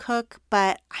terrible cook,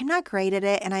 but I'm not great at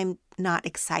it and I'm not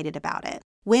excited about it.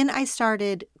 When I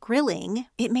started grilling,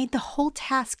 it made the whole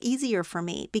task easier for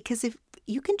me because if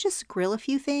you can just grill a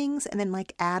few things and then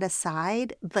add a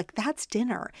side, that's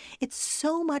dinner. It's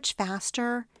so much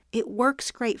faster. It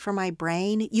works great for my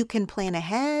brain. You can plan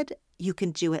ahead. You can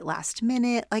do it last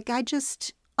minute. I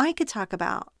could talk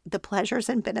about the pleasures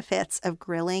and benefits of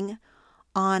grilling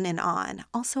on and on.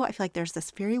 Also, I feel like there's this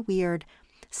very weird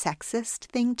sexist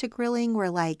thing to grilling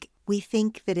where we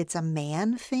think that it's a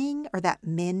man thing or that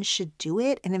men should do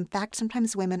it. And in fact,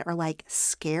 sometimes women are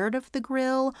scared of the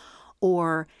grill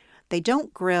or they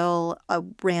don't grill a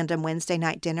random Wednesday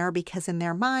night dinner because in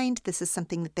their mind, this is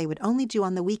something that they would only do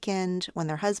on the weekend when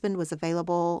their husband was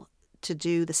available to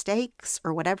do the steaks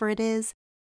or whatever it is.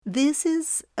 This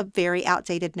is a very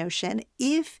outdated notion.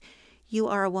 If you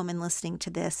are a woman listening to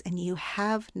this and you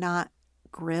have not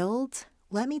grilled,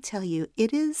 let me tell you,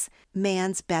 it is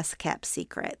man's best kept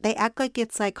secret. They act like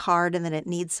it's hard and that it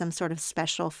needs some sort of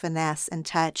special finesse and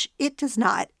touch. It does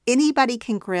not. Anybody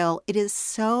can grill. It is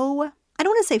so, I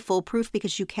don't want to say foolproof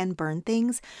because you can burn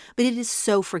things, but it is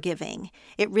so forgiving.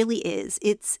 It really is.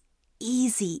 It's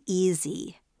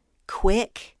easy,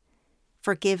 quick,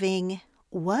 forgiving.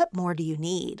 What more do you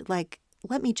need?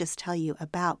 Let me just tell you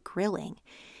about grilling.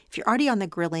 If you're already on the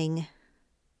grilling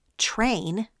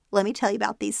train, let me tell you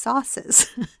about these sauces.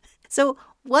 So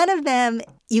one of them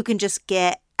you can just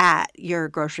get at your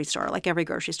grocery store. Every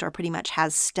grocery store pretty much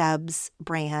has Stubbs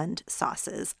brand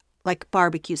sauces,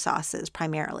 barbecue sauces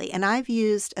primarily. And I've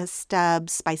used a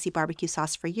Stubbs spicy barbecue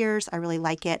sauce for years. I really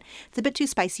like it. It's a bit too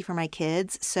spicy for my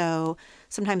kids, so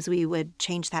sometimes we would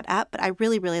change that up. But I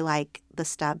really, really like the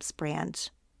Stubbs brand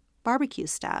barbecue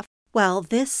stuff. Well,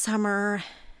 this summer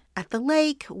at the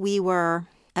lake, we were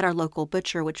at our local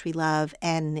butcher, which we love,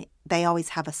 and they always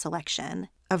have a selection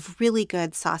of really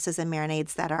good sauces and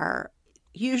marinades that are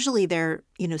usually they're,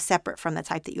 separate from the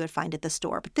type that you would find at the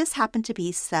store. But this happened to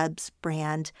be Stubbs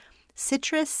brand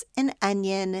citrus and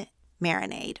onion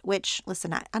marinade, which,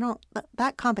 listen, I don't,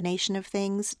 that combination of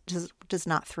things does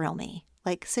not thrill me.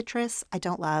 Citrus, I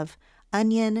don't love.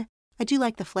 Onion, I do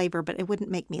like the flavor, but it wouldn't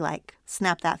make me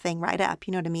snap that thing right up.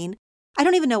 You know what I mean? I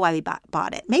don't even know why we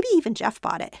bought it. Maybe even Jeff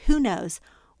bought it. Who knows?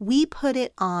 We put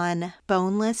it on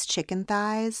boneless chicken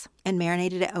thighs and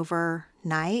marinated it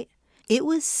overnight. It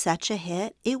was such a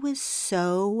hit. It was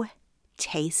so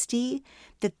tasty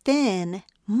that then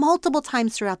multiple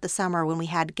times throughout the summer when we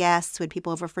had guests, we had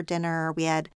people over for dinner, we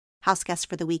had house guests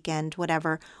for the weekend,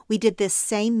 whatever, we did this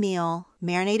same meal,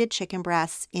 marinated chicken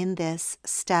breasts in this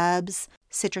Stubbs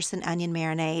citrus and onion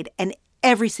marinade, and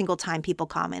every single time people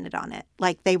commented on it.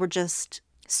 They were just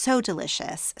so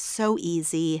delicious, so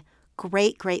easy,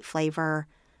 great flavor,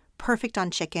 perfect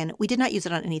on chicken. We did not use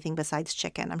it on anything besides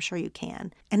chicken. I'm sure you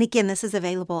can. And again, this is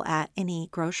available at any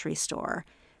grocery store.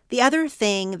 The other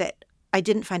thing that I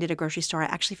didn't find at a grocery store, I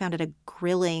actually found at a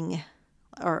grilling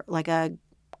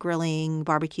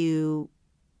barbecue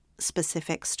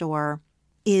specific store,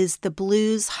 is the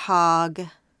Blues Hog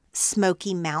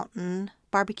Smoky Mountain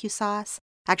barbecue sauce.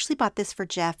 I actually bought this for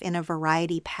Jeff in a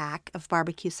variety pack of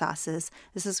barbecue sauces.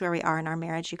 This is where we are in our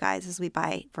marriage, you guys, is we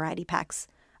buy variety packs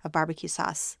of barbecue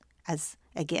sauce as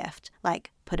a gift,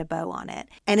 put a bow on it.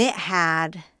 And it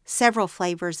had several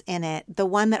flavors in it. The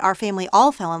one that our family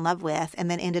all fell in love with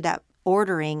and then ended up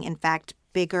ordering, in fact,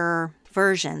 bigger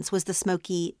versions, was the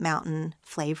Smoky Mountain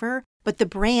flavor. But the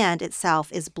brand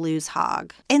itself is Blues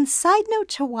Hog. And side note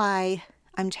to why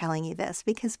I'm telling you this,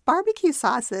 because barbecue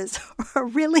sauces are a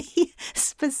really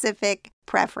specific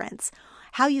preference.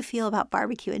 How you feel about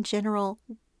barbecue in general,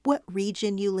 what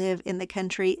region you live in the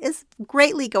country is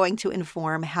greatly going to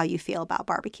inform how you feel about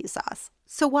barbecue sauce.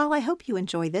 So while I hope you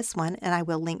enjoy this one, and I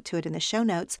will link to it in the show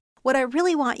notes, what I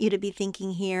really want you to be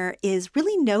thinking here is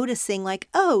really noticing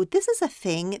oh, this is a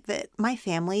thing that my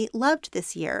family loved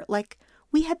this year.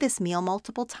 We had this meal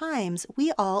multiple times.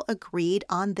 We all agreed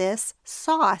on this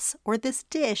sauce or this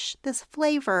dish, this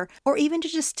flavor, or even to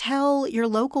just tell your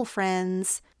local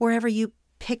friends wherever you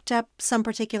picked up some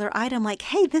particular item,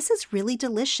 hey, this is really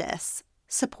delicious.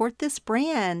 Support this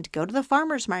brand. Go to the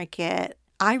farmer's market.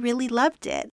 I really loved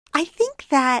it. I think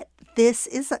that this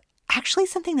is actually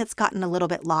something that's gotten a little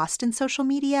bit lost in social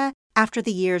media after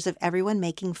the years of everyone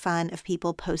making fun of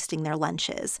people posting their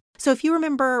lunches. So if you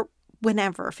remember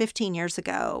whenever, 15 years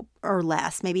ago or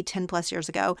less, maybe 10 plus years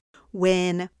ago,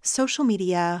 when social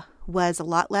media was a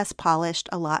lot less polished,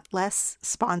 a lot less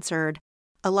sponsored,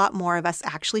 a lot more of us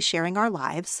actually sharing our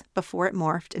lives before it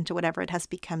morphed into whatever it has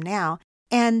become now.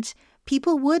 And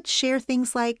people would share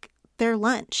things like their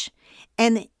lunch,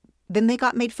 and then they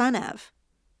got made fun of.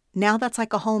 Now that's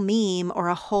like a whole meme or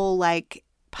a whole like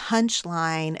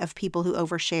punchline of people who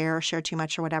overshare or share too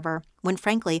much or whatever, when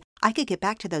frankly, I could get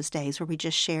back to those days where we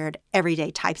just shared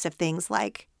everyday types of things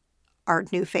like our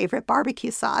new favorite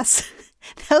barbecue sauce.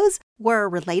 Those were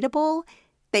relatable.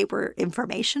 They were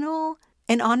informational.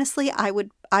 And honestly, I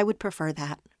would prefer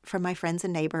that from my friends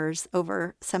and neighbors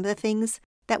over some of the things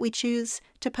that we choose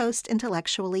to post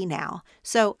intellectually now.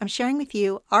 So I'm sharing with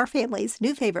you our family's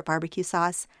new favorite barbecue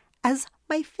sauce as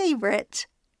my favorite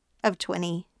of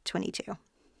 2022.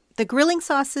 The grilling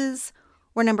sauces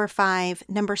were number 5.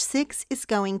 Number 6 is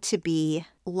going to be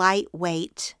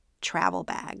lightweight travel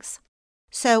bags.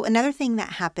 So another thing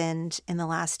that happened in the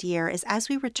last year is as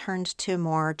we returned to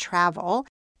more travel,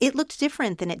 it looked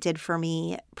different than it did for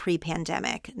me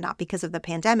pre-pandemic, not because of the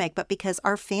pandemic, but because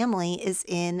our family is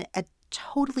in a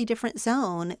totally different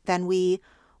zone than we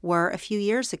were a few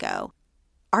years ago.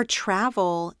 Our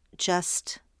travel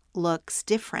just looks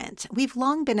different. We've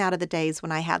long been out of the days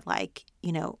when I had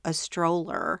a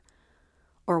stroller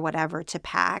or whatever to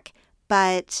pack.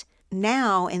 But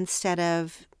now instead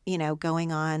of,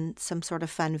 going on some sort of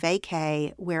fun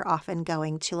vacay, we're often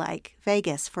going to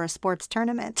Vegas for a sports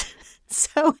tournament.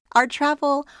 So our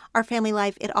travel, our family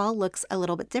life, it all looks a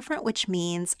little bit different, which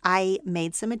means I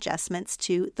made some adjustments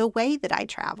to the way that I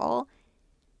travel.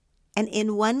 And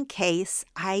in one case,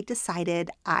 I decided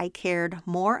I cared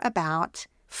more about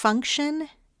function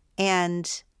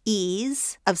and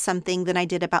ease of something than I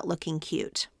did about looking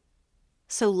cute.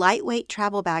 So lightweight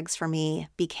travel bags for me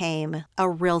became a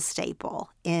real staple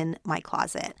in my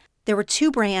closet. There were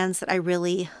 2 brands that I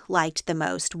really liked the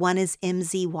most. One is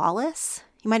MZ Wallace.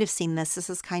 You might have seen this. This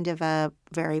is kind of a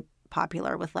very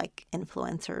popular with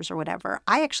influencers or whatever.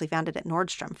 I actually found it at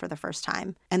Nordstrom for the first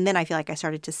time. And then I feel like I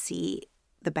started to see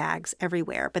the bags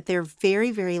everywhere. But they're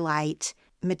very, very light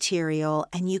material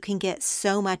and you can get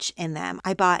so much in them.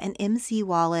 I bought an MZ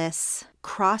Wallace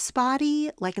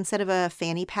crossbody, instead of a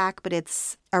fanny pack, but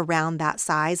it's around that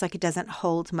size. It doesn't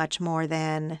hold much more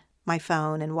than my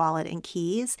phone and wallet and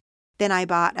keys. Then I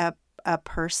bought a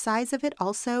purse size of it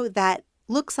also that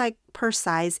looks like purse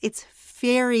size. It's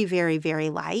very, very,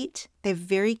 very light. They have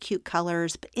very cute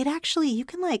colors, but it actually,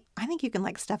 I think you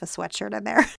can stuff a sweatshirt in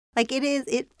there.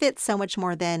 It fits so much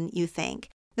more than you think.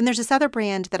 Then there's this other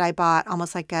brand that I bought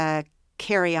almost like a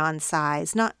carry-on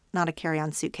size, not a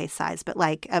carry-on suitcase size, but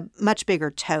a much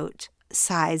bigger tote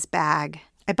size bag.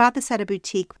 I bought this at a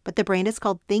boutique, but the brand is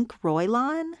called Think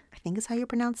Roylon, I think is how you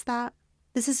pronounce that.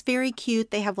 This is very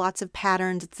cute. They have lots of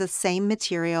patterns. It's the same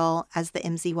material as the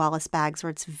MZ Wallace bags where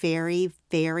it's very,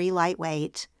 very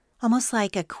lightweight, almost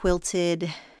like a quilted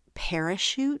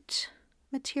parachute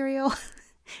material,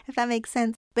 if that makes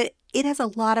sense. But it has a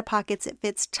lot of pockets. It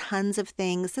fits tons of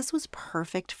things. This was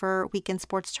perfect for weekend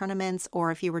sports tournaments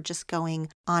or if you were just going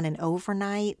on an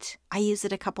overnight. I used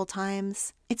it a couple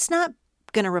times. It's not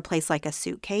going to replace a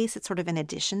suitcase. It's sort of in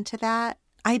addition to that.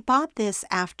 I bought this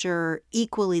after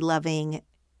equally loving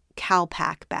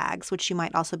CalPack bags, which you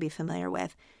might also be familiar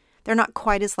with. They're not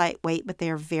quite as lightweight, but they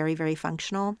are very, very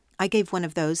functional. I gave one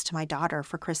of those to my daughter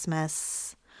for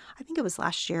Christmas. I think it was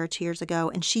last year or 2 years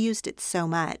ago, and she used it so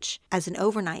much as an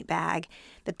overnight bag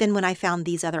that then when I found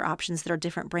these other options that are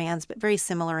different brands but very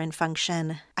similar in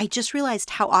function, I just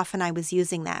realized how often I was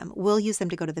using them. We'll use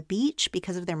them to go to the beach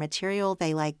because of their material.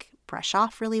 They brush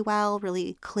off really well,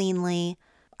 really cleanly.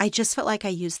 I just felt like I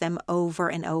used them over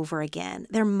and over again.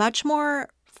 They're much more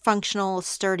functional,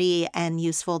 sturdy, and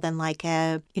useful than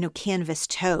a canvas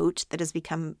tote that has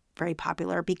become very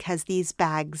popular because these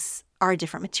bags are a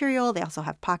different material. They also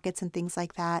have pockets and things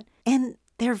like that. And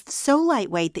they're so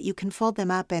lightweight that you can fold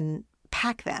them up and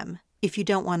pack them if you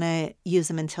don't want to use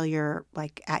them until you're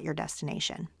at your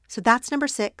destination. So that's number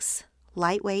 6,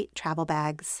 lightweight travel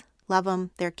bags. Love them.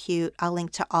 They're cute. I'll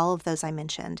link to all of those I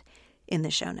mentioned in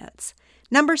the show notes.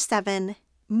 Number 7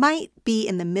 might be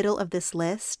in the middle of this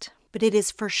list, but it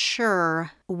is for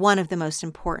sure one of the most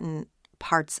important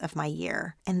parts of my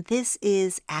year, and this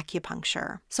is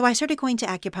acupuncture. So I started going to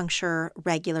acupuncture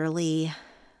regularly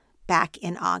back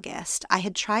in August. I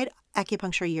had tried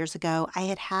acupuncture years ago. I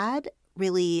had had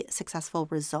really successful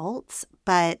results,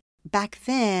 but back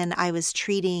then I was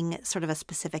treating sort of a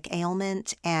specific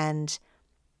ailment, and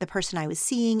the person I was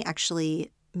seeing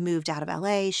actually moved out of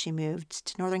LA. She moved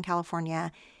to Northern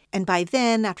California, And by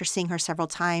then, after seeing her several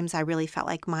times, I really felt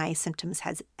like my symptoms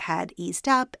had eased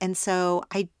up. And so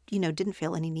I, didn't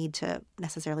feel any need to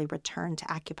necessarily return to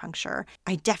acupuncture.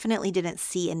 I definitely didn't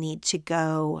see a need to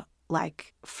go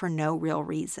like for no real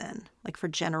reason, like for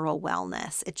general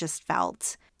wellness. It just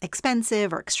felt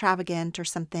expensive or extravagant or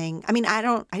something. I mean, I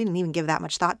didn't even give that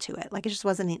much thought to it. Like it just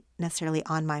wasn't necessarily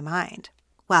on my mind.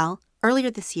 Well, earlier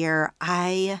this year,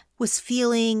 I was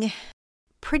feeling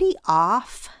pretty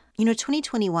off.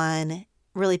 2021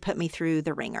 really put me through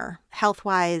the ringer,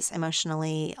 health-wise,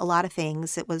 emotionally, a lot of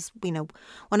things. It was,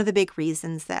 one of the big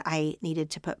reasons that I needed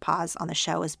to put pause on the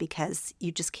show is because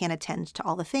you just can't attend to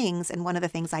all the things. And one of the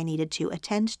things I needed to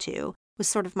attend to was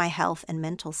sort of my health and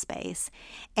mental space.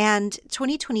 And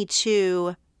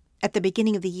 2022, at the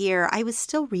beginning of the year, I was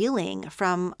still reeling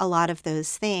from a lot of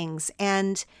those things.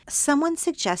 And a friend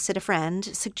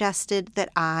suggested that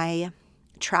I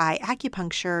try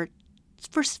acupuncture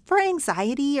for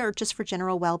anxiety or just for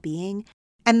general well-being.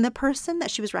 And the person that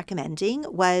she was recommending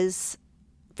was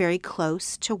very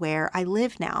close to where I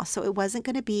live now. So it wasn't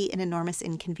going to be an enormous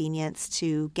inconvenience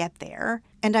to get there.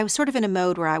 And I was sort of in a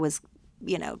mode where I was,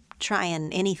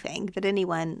 trying anything that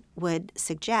anyone would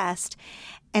suggest.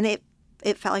 And it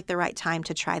felt like the right time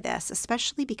to try this,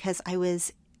 especially because I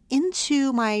was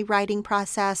into my writing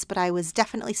process, but I was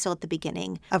definitely still at the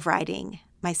beginning of writing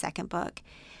my second book.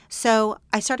 So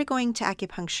I started going to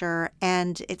acupuncture,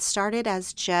 and it started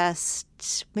as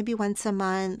just maybe once a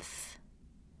month,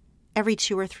 every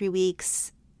 2 or 3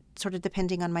 weeks, sort of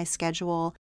depending on my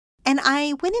schedule. And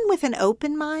I went in with an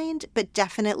open mind, but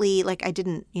definitely I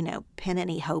didn't, pin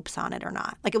any hopes on it or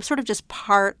not. It was sort of just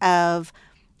part of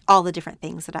all the different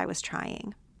things that I was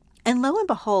trying. And lo and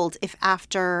behold, if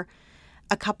after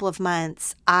a couple of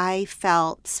months, I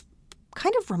felt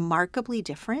kind of remarkably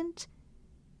different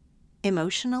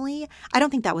emotionally. I don't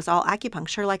think that was all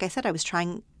acupuncture. Like I said, I was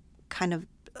trying kind of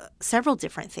several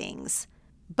different things.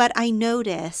 But I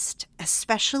noticed,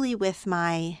 especially with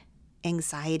my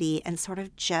anxiety and sort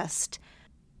of just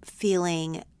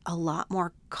feeling a lot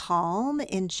more calm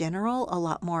in general, a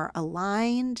lot more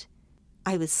aligned.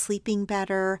 I was sleeping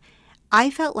better.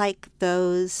 I felt like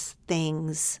those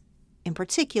things in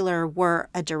particular were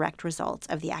a direct result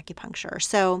of the acupuncture.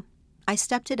 So I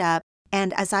stepped it up.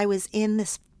 And as I was in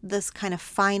this kind of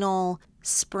final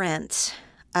sprint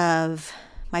of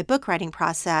my book writing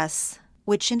process,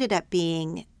 which ended up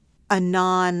being a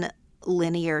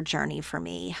non-linear journey for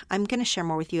me. I'm going to share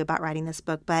more with you about writing this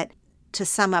book, but to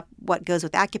sum up what goes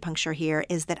with acupuncture here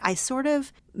is that I sort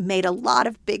of made a lot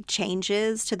of big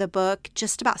changes to the book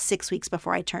just about 6 weeks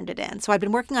before I turned it in. So I'd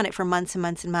been working on it for months and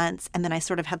months and months, and then I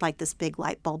sort of had this big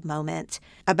light bulb moment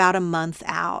about a month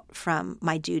out from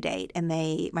my due date. And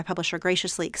my publisher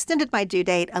graciously extended my due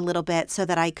date a little bit so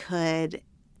that I could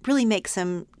really make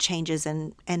some changes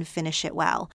and finish it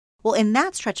well. Well, in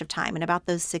that stretch of time, in about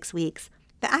those 6 weeks,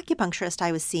 the acupuncturist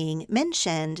I was seeing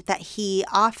mentioned that he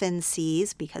often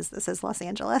sees, because this is Los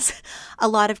Angeles, a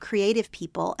lot of creative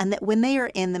people, and that when they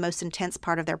are in the most intense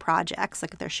part of their projects,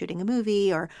 like if they're shooting a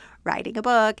movie or writing a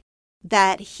book,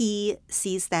 that he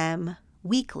sees them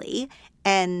weekly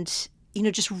and,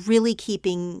 just really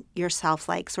keeping yourself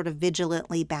sort of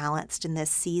vigilantly balanced in this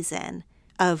season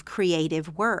of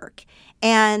creative work.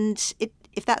 And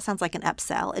if that sounds like an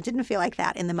upsell, it didn't feel like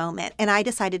that in the moment. And I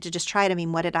decided to just try it. I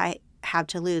mean, what did I have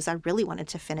to lose? I really wanted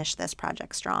to finish this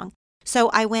project strong. So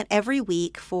I went every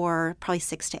week for probably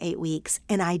 6 to 8 weeks,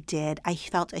 and I did. I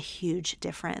felt a huge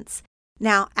difference.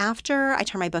 Now, after I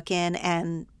turned my book in,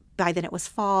 and by then it was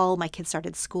fall, my kids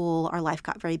started school, our life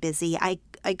got very busy, I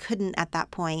couldn't at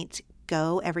that point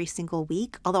go every single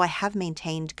week, although I have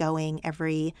maintained going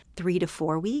every 3 to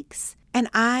 4 weeks. And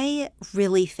I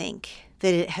really think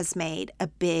that it has made a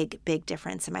big, big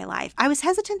difference in my life. I was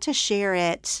hesitant to share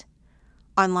it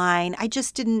online. I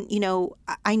just didn't,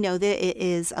 I know that it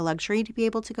is a luxury to be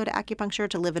able to go to acupuncture,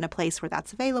 to live in a place where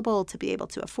that's available, to be able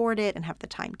to afford it and have the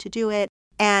time to do it.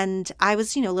 And I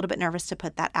was, a little bit nervous to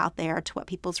put that out there to what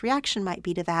people's reaction might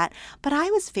be to that. But I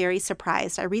was very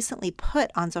surprised. I recently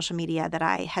put on social media that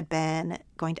I had been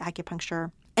going to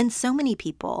acupuncture, and so many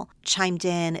people chimed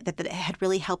in that it had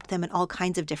really helped them in all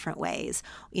kinds of different ways.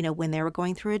 When they were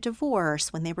going through a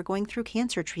divorce, when they were going through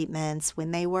cancer treatments,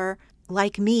 when they were,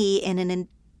 like me, in an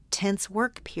intense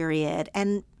work period.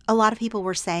 And a lot of people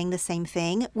were saying the same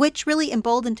thing, which really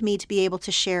emboldened me to be able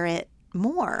to share it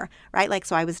more, right?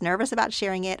 So I was nervous about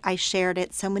sharing it. I shared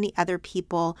it. So many other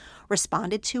people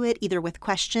responded to it, either with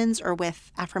questions or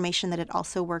with affirmation that it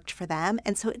also worked for them.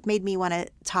 And so it made me want to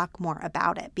talk more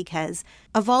about it, because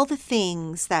of all the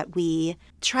things that we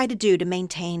try to do to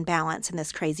maintain balance in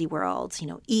this crazy world,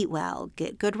 eat well,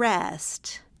 get good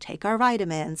rest, take our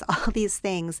vitamins, all these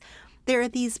things. There are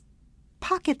these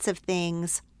pockets of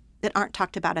things that aren't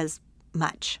talked about as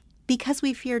much because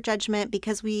we fear judgment,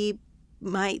 because we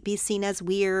might be seen as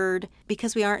weird,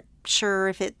 because we aren't sure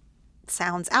if it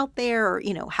sounds out there or,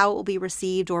 how it will be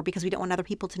received, or because we don't want other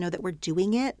people to know that we're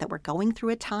doing it, that we're going through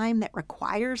a time that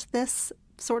requires this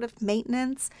sort of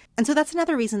maintenance. And so that's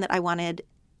another reason that I wanted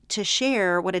to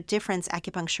share what a difference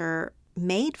acupuncture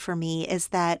made for me, is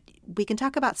that we can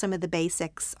talk about some of the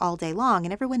basics all day long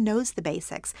and everyone knows the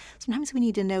basics. Sometimes we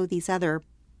need to know these other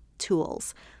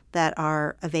tools that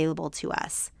are available to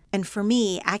us. And for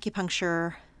me,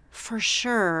 acupuncture for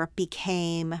sure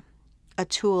became a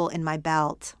tool in my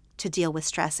belt to deal with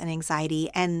stress and anxiety,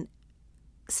 and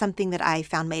something that I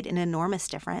found made an enormous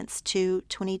difference to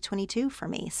 2022 for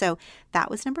me. So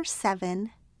that was number 7,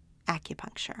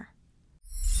 acupuncture.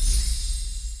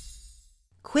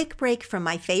 Quick break from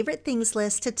my favorite things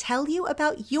list to tell you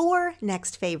about your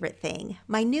next favorite thing.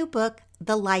 My new book,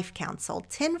 The Life Council,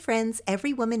 10 Friends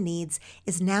Every Woman Needs,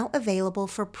 is now available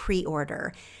for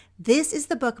pre-order. This is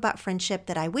the book about friendship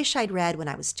that I wish I'd read when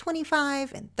I was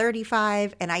 25 and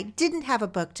 35, and I didn't have a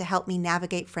book to help me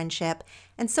navigate friendship,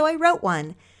 and so I wrote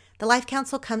one. The Life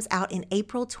Council comes out in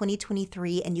April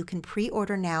 2023, and you can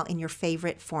pre-order now in your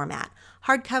favorite format: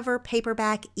 hardcover,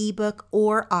 paperback, ebook,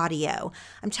 or audio.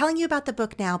 I'm telling you about the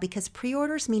book now because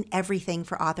pre-orders mean everything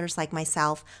for authors like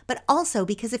myself, but also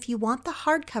because if you want the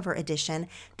hardcover edition,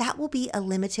 that will be a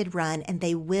limited run and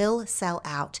they will sell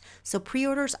out. So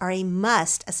pre-orders are a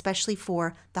must, especially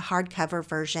for the hardcover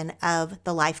version of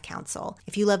The Life Council.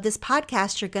 If you love this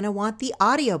podcast, you're going to want the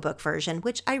audiobook version,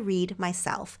 which I read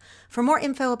myself. For more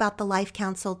info about The Life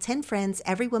Council, 10 Friends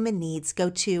Every Woman Needs, go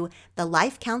to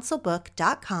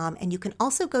thelifecouncilbook.com, and you can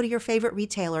also go to your favorite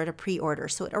retailer to pre-order,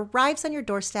 so it arrives on your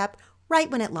doorstep right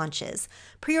when it launches.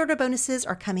 Pre-order bonuses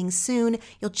are coming soon.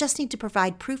 You'll just need to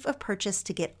provide proof of purchase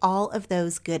to get all of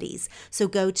those goodies. So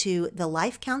go to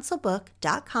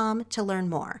thelifecouncilbook.com to learn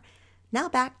more. Now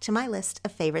back to my list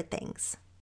of favorite things.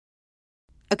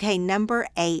 Okay, number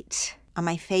 8 on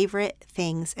my favorite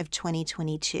things of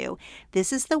 2022.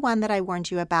 This is the one that I warned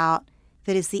you about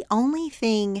that is the only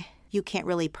thing you can't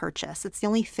really purchase. It's the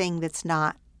only thing that's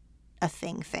not a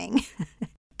thing.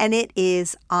 And it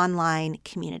is online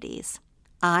communities.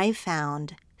 I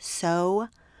found so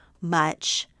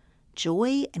much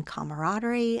joy and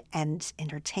camaraderie and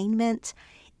entertainment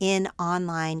in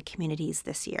online communities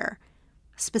this year.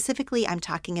 Specifically, I'm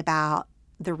talking about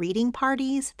the reading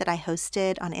parties that I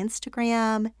hosted on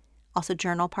Instagram, also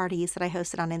journal parties that I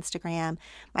hosted on Instagram,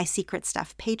 my Secret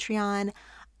Stuff Patreon,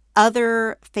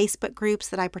 other Facebook groups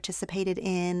that I participated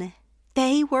in.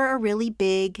 They were a really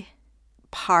big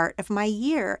part of my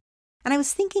year. And I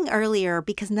was thinking earlier,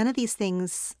 because none of these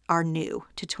things are new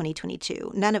to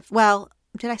 2022.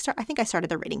 I think I started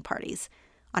the reading parties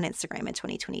on Instagram in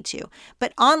 2022.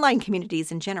 But online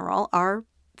communities in general are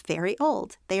very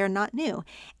old. They are not new.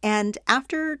 And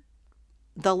after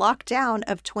the lockdown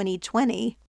of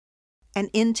 2020 and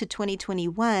into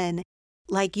 2021,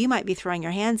 like, you might be throwing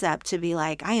your hands up to be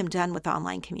like, I am done with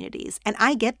online communities. And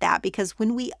I get that, because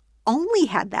when we only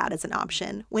had that as an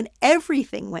option, when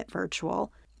everything went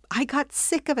virtual, I got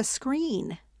sick of a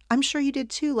screen. I'm sure you did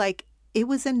too. Like, it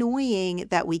was annoying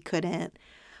that we couldn't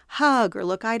hug or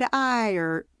look eye to eye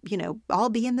or, all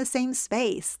be in the same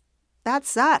space. That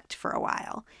sucked for a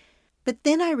while. But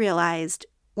then I realized,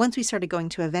 once we started going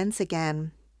to events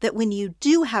again, that when you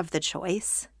do have the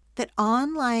choice, that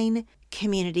online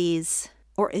communities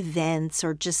or events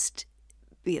or just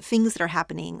the things that are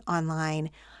happening online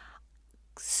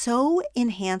so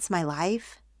enhance my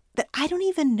life that I don't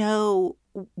even know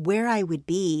where I would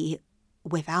be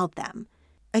without them.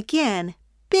 Again,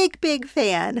 big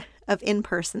fan of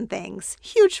in-person things.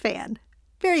 Huge fan.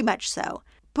 Very much so.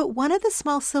 But one of the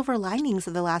small silver linings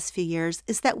of the last few years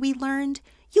is that we learned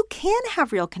you can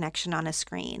have real connection on a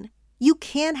screen. You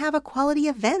can have a quality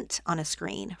event on a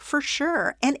screen, for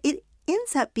sure. And it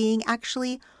ends up being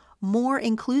actually more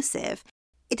inclusive.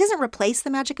 It doesn't replace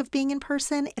the magic of being in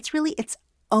person. It's really its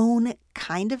own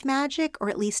kind of magic, or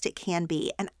at least it can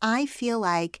be. And I feel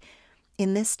like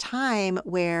in this time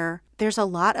where there's a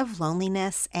lot of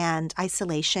loneliness and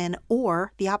isolation,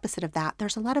 or the opposite of that,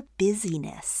 there's a lot of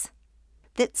busyness,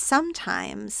 that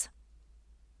sometimes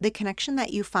the connection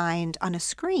that you find on a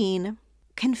screen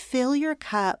can fill your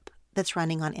cup that's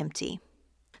running on empty.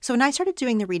 So when I started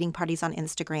doing the reading parties on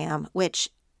Instagram, which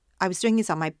I was doing these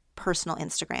on my personal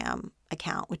Instagram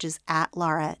account, which is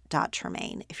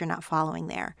 @Lara.Tremaine, if you're not following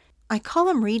there. I call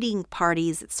them reading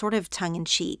parties. It's sort of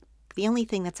tongue-in-cheek. The only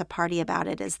thing that's a party about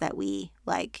it is that we,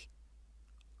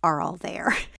 are all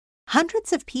there.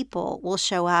 Hundreds of people will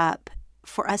show up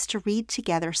for us to read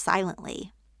together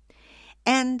silently.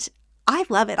 And I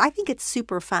love it. I think it's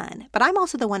super fun, but I'm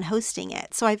also the one hosting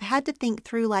it. So I've had to think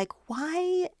through, like,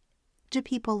 why do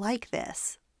people like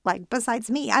this? Like,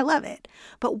 besides me, I love it.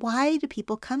 But why do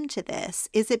people come to this?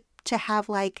 Is it to have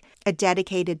like a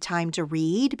dedicated time to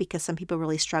read? Because some people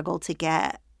really struggle to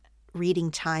get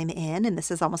reading time in. And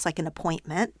this is almost like an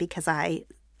appointment because I,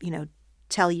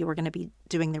 tell you we're going to be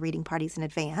doing the reading parties in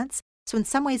advance. So in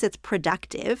some ways it's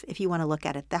productive if you want to look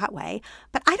at it that way.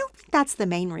 But I don't think that's the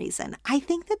main reason. I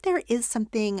think that there is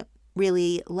something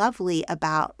really lovely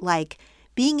about like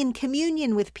being in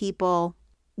communion with people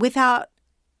without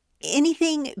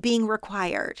anything being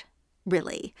required,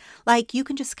 really. Like you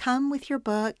can just come with your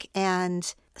book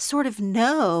and sort of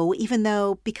know, even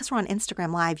though because we're on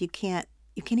Instagram Live, you can't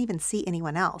even see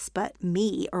anyone else but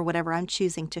me or whatever I'm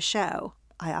choosing to show.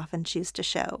 I often choose to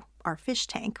show our fish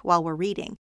tank while we're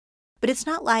reading. But it's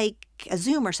not like a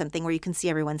Zoom or something where you can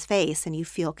see everyone's face and you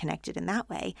feel connected in that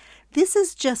way. This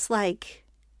is just like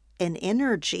an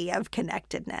energy of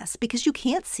connectedness because you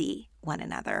can't see one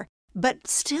another. But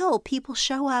still, people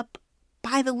show up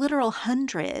by the literal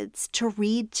hundreds to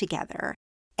read together.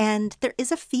 And there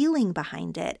is a feeling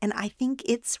behind it. And I think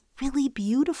it's really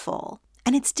beautiful.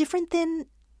 And it's different than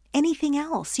anything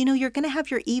else. You're going to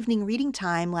have your evening reading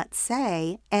time, let's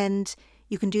say, and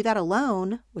you can do that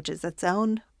alone, which is its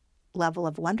own level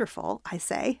of wonderful, I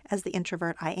say, as the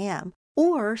introvert I am.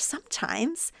 Or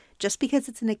sometimes, just because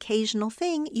it's an occasional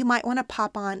thing, you might want to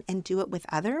pop on and do it with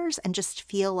others and just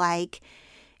feel like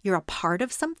you're a part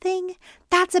of something.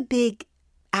 That's a big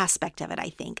aspect of it, I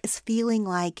think, is feeling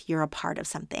like you're a part of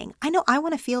something. I know I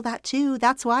want to feel that too.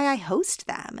 That's why I host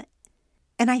them.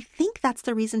 And I think that's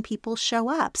the reason people show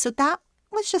up. So that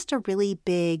was just a really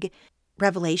big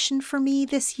revelation for me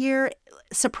this year.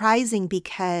 Surprising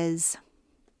because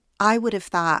I would have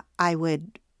thought I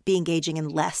would be engaging in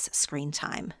less screen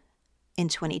time in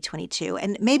 2022.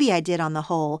 And maybe I did on the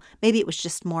whole. Maybe it was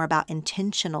just more about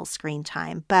intentional screen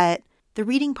time. But the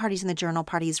reading parties and the journal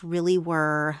parties really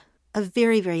were a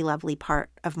very, very lovely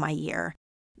part of my year.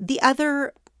 The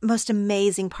other most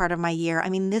amazing part of my year,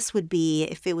 this would be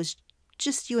if it was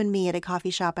just you and me at a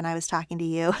coffee shop and I was talking to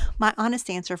you. My honest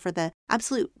answer for the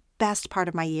absolute best part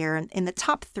of my year, in the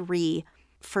top 3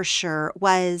 for sure,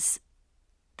 was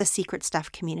the Secret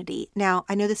Stuff community. Now,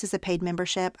 I know this is a paid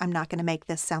membership. I'm not going to make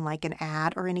this sound like an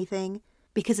ad or anything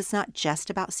because it's not just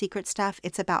about Secret Stuff.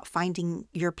 It's about finding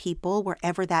your people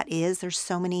wherever that is. There's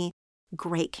so many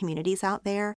great communities out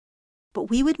there.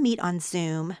 But we would meet on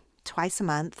Zoom twice a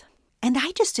month. And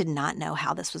I just did not know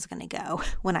how this was going to go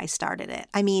when I started it.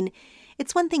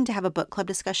 It's one thing to have a book club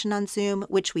discussion on Zoom,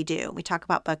 which we do. We talk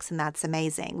about books and that's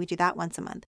amazing. We do that once a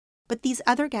month. But these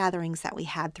other gatherings that we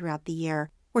had throughout the year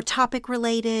were topic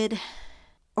related.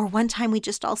 Or one time we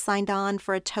just all signed on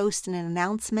for a toast and an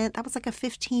announcement. That was like a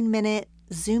 15-minute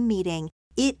Zoom meeting.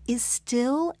 It is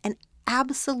still an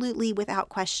absolutely, without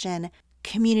question,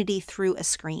 community through a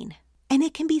screen. And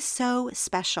it can be so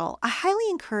special. I highly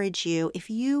encourage you, if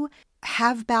you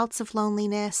have bouts of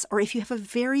loneliness or if you have a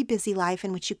very busy life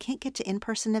in which you can't get to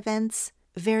in-person events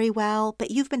very well,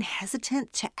 but you've been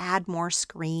hesitant to add more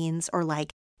screens or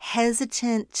like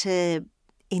hesitant to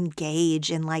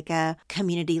engage in like a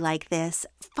community like this,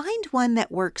 find one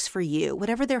that works for you,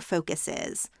 whatever their focus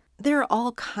is. There are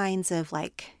all kinds of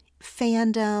like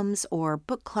fandoms or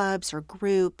book clubs or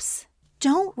groups.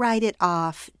 Don't write it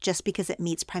off just because it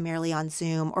meets primarily on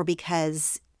Zoom or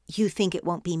because you think it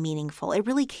won't be meaningful. It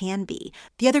really can be.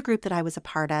 The other group that I was a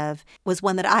part of was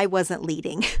one that I wasn't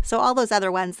leading. So all those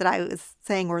other ones that I was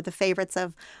saying were the favorites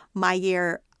of my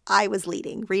year, I was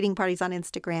leading. Reading parties on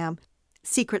Instagram,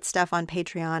 Secret Stuff on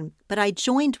Patreon. But I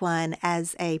joined one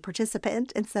as a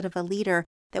participant instead of a leader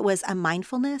that was a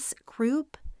mindfulness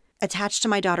group attached to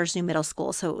my daughter's new middle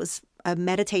school. So it was a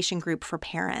meditation group for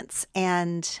parents.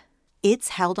 And it's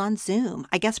held on Zoom.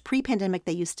 I guess pre-pandemic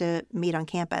they used to meet on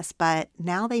campus, but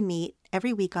now they meet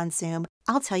every week on Zoom.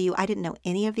 I'll tell you, I didn't know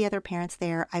any of the other parents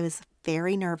there. I was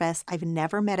very nervous. I've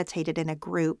never meditated in a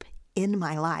group in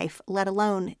my life, let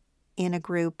alone in a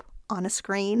group on a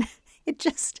screen.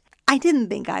 I didn't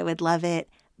think I would love it,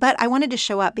 but I wanted to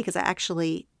show up because I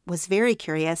actually was very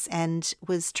curious and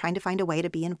was trying to find a way to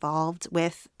be involved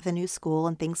with the new school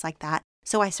and things like that.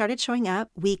 So I started showing up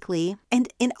weekly,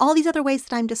 and in all these other ways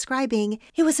that I'm describing,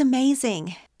 it was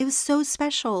amazing. It was so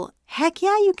special. Heck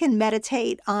yeah, you can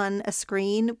meditate on a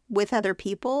screen with other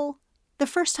people. The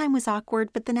first time was awkward,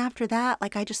 but then after that,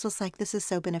 I just was like, this is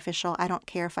so beneficial. I don't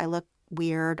care if I look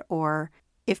weird or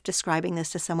if describing this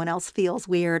to someone else feels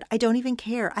weird. I don't even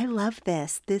care. I love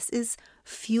this. This is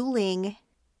fueling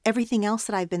everything else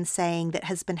that I've been saying that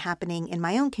has been happening in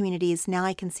my own communities, now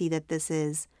I can see that this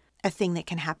is a thing that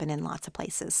can happen in lots of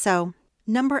places. So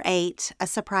number 8, a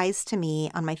surprise to me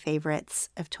on my favorites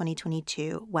of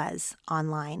 2022 was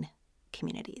online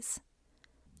communities.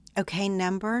 Okay,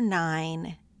 number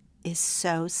 9 is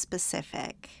so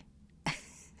specific.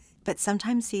 But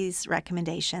sometimes these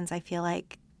recommendations, I feel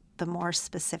like the more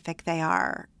specific they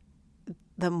are,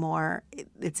 the more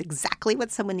it's exactly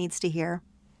what someone needs to hear.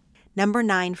 Number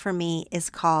 9 for me is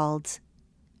called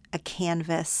a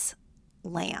canvas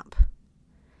lamp.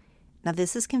 Now,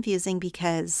 this is confusing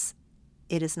because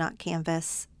it is not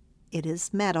canvas. It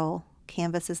is metal.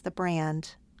 Canvas is the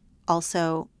brand.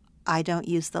 Also, I don't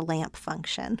use the lamp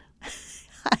function.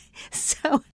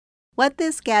 So what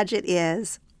this gadget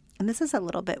is, and this is a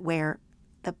little bit where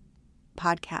the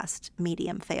podcast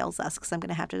medium fails us because I'm going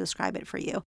to have to describe it for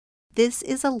you. This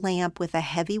is a lamp with a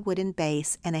heavy wooden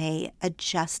base and a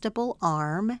adjustable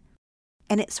arm,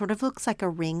 and it sort of looks like a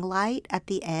ring light at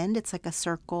the end. It's like a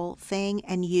circle thing,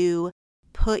 and you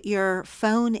put your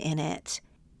phone in it.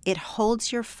 It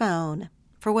holds your phone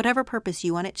for whatever purpose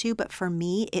you want it to, but for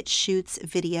me, it shoots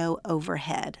video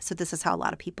overhead. So this is how a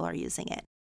lot of people are using it.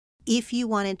 If you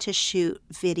wanted to shoot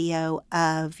video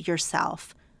of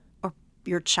yourself or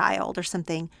your child or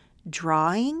something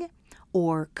drawing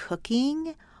or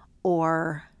cooking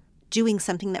or doing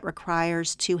something that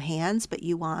requires 2 hands, but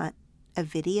you want a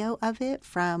video of it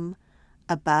from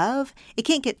above, it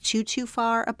can't get too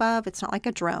far above. It's not like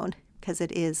a drone because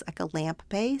it is like a lamp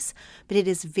base, but it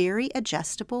is very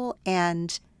adjustable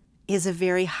and is a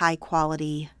very high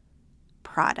quality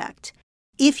product.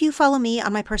 If you follow me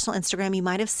on my personal Instagram, you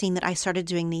might have seen that I started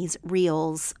doing these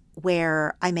reels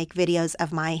where I make videos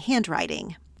of my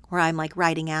handwriting, where I'm like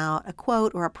writing out a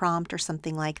quote or a prompt or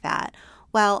something like that.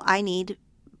 Well, I need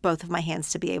both of my hands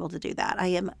to be able to do that. I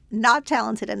am not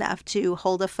talented enough to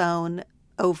hold a phone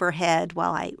overhead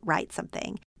while I write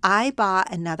something. I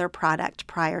bought another product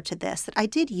prior to this that I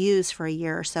did use for a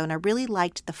year or so, and I really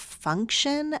liked the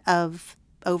function of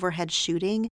overhead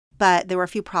shooting. But there were a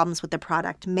few problems with the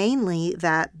product, mainly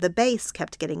that the base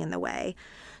kept getting in the way.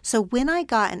 So when I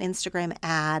got an Instagram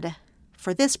ad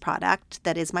for this product,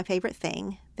 that is my favorite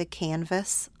thing, the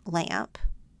canvas lamp,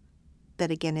 that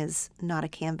again is not a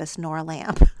canvas nor a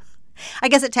lamp. I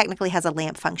guess it technically has a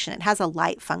lamp function. It has a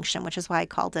light function, which is why I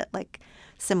called it like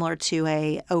similar to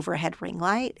a overhead ring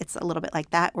light. It's a little bit like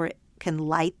that where it can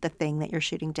light the thing that you're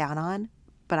shooting down on,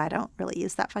 but I don't really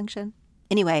use that function.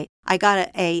 Anyway, I got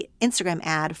a Instagram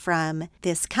ad from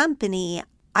this company.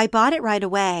 I bought it right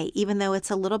away, even though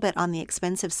it's a little bit on the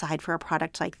expensive side for a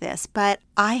product like this. But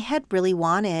I had really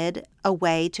wanted a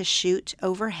way to shoot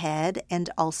overhead and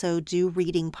also do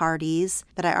reading parties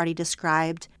that I already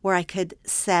described, where I could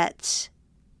set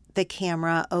the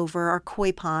camera over our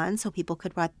koi pond so people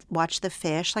could watch the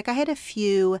fish. Like I had a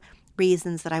few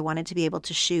reasons that I wanted to be able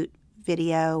to shoot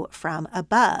video from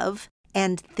above.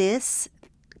 And this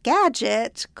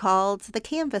gadget called the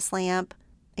canvas lamp,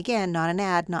 again, not an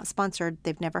ad, not sponsored,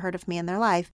 they've never heard of me in their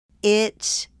life,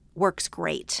 it works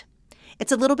great.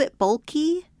 It's a little bit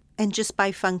bulky, and just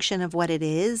by function of what it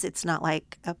is, it's not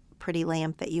like a pretty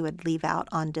lamp that you would leave out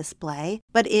on display,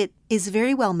 but it is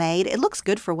very well made. It looks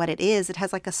good for what it is. It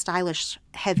has like a stylish,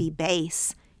 heavy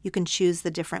base. You can choose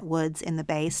the different woods in the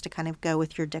base to kind of go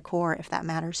with your decor if that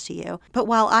matters to you. But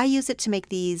while I use it to make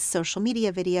these social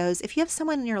media videos, if you have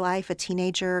someone in your life, a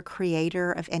teenager,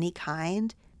 creator of any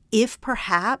kind, if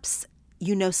perhaps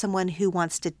you know someone who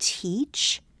wants to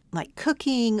teach like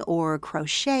cooking or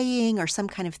crocheting or some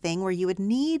kind of thing where you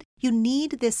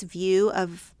need this view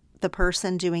of the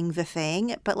person doing the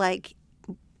thing, but like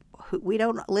we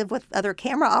don't live with other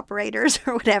camera operators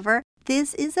or whatever,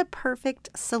 this is a perfect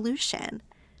solution.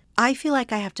 I feel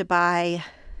like I have to buy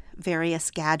various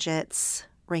gadgets,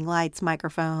 ring lights,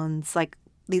 microphones, like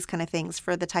these kind of things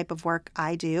for the type of work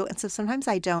I do. And so sometimes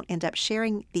I don't end up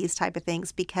sharing these type of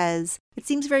things because it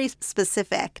seems very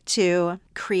specific to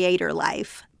creator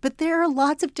life. But there are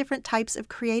lots of different types of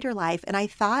creator life, and I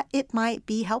thought it might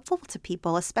be helpful to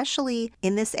people, especially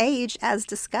in this age, as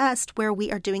discussed, where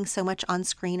we are doing so much on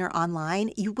screen or online.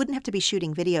 You wouldn't have to be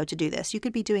shooting video to do this. You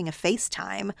could be doing a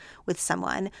FaceTime with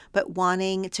someone, but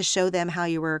wanting to show them how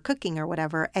you were cooking or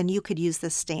whatever, and you could use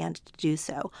this stand to do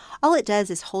so. All it does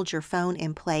is hold your phone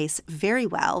in place very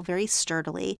well, very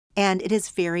sturdily, and it is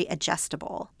very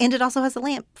adjustable. And it also has a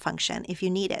lamp function if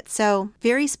you need it. So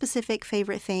very specific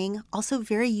favorite thing, also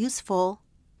very useful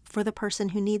for the person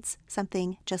who needs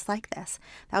something just like this.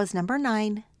 That was number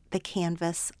 9, the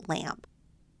canvas lamp.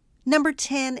 Number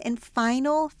 10 and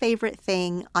final favorite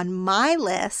thing on my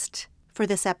list For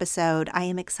this episode, I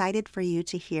am excited for you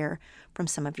to hear from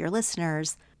some of your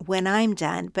listeners when I'm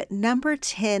done. But number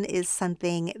 10 is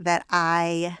something that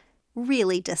I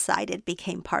really decided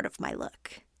became part of my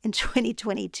look in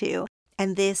 2022.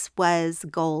 And this was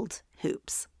gold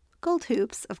hoops. Gold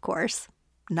hoops, of course,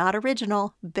 not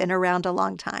original, been around a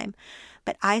long time.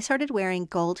 But I started wearing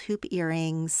gold hoop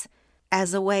earrings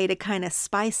as a way to kind of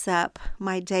spice up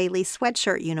my daily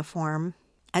sweatshirt uniform.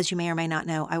 As you may or may not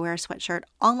know, I wear a sweatshirt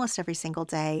almost every single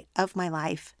day of my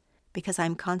life because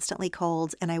I'm constantly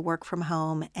cold and I work from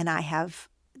home and I have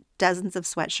dozens of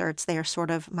sweatshirts. They are sort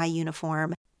of my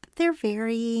uniform. They're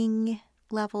varying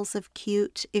levels of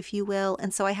cute, if you will,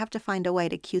 and so I have to find a way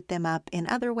to cute them up in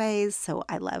other ways. So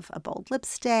I love a bold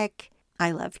lipstick.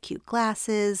 I love cute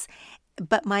glasses.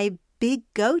 But my big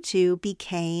go-to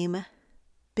became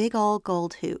big old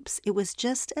gold hoops. It was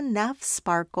just enough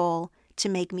sparkle to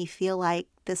make me feel like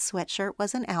this sweatshirt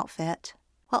was an outfit.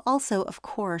 Well, also, of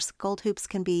course, gold hoops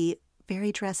can be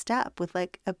very dressed up with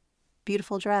like a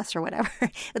beautiful dress or whatever.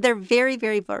 But they're very,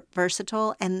 very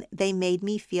versatile, and they made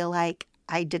me feel like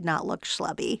I did not look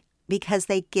schlubby because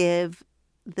they give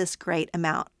this great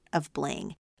amount of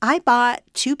bling. I bought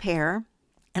 2 pair,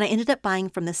 and I ended up buying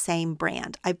from the same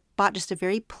brand. I bought just a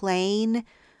very plain, it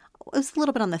was a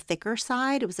little bit on the thicker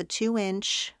side. It was a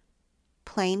 2-inch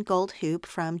plain gold hoop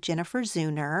from Jennifer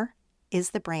Zuner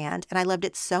is the brand. And I loved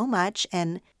it so much.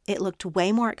 And it looked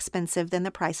way more expensive than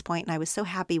the price point. And I was so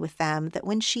happy with them that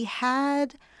when she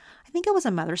had, I think it was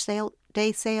a Mother's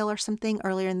Day sale or something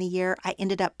earlier in the year, I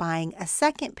ended up buying a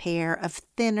second pair of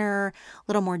thinner,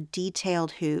 little more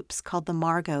detailed hoops called the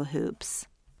Margot hoops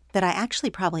that I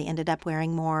actually probably ended up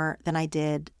wearing more than I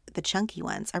did the chunky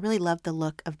ones. I really love the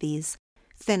look of these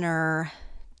thinner,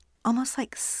 almost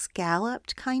like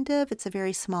scalloped kind of. It's a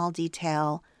very small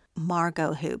detail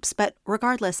Margot hoops. But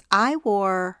regardless, I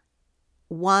wore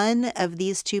one of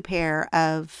these 2 pair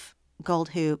of gold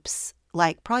hoops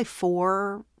like probably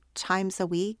 4 times a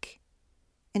week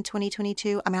in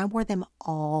 2022. I mean, I wore them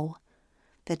all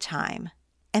the time.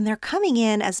 And they're coming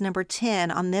in as number 10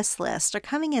 on this list. They're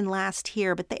coming in last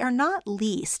here, but they are not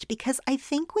least because I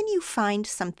think when you find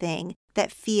something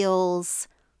that feels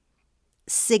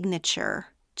signature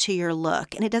to your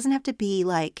look, and it doesn't have to be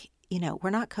like, we're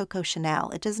not Coco Chanel.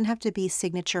 It doesn't have to be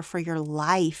signature for your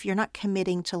life. You're not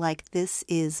committing to like, this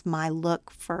is my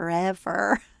look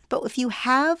forever. But if you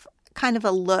have kind of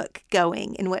a look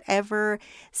going in whatever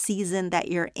season that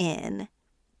you're in,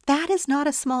 that is not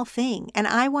a small thing. And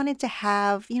I wanted to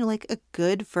have, like a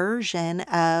good version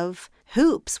of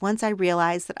hoops. Once I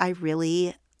realized that I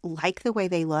really like the way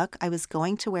they look, I was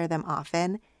going to wear them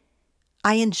often.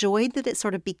 I enjoyed that it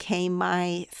sort of became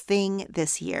my thing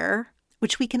this year,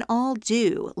 which we can all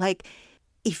do. Like,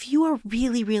 if you are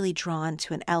really, really drawn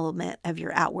to an element of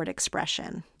your outward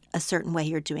expression, a certain way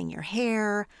you're doing your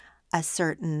hair, a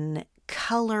certain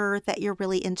color that you're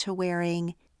really into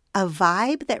wearing, a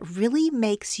vibe that really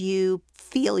makes you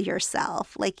feel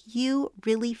yourself, like you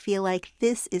really feel like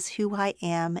this is who I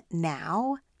am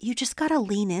now, you just got to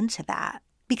lean into that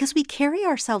because we carry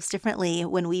ourselves differently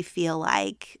when we feel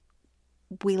like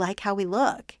we like how we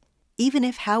look, even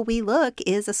if how we look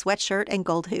is a sweatshirt and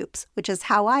gold hoops, which is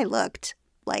how I looked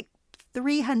like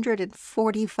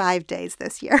 345 days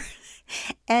this year.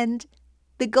 And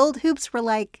the gold hoops were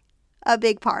like a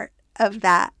big part of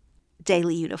that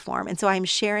daily uniform. And so I'm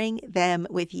sharing them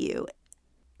with you.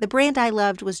 The brand I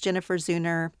loved was Jennifer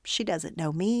Zuner. She doesn't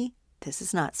know me. This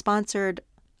is not sponsored.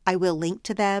 I will link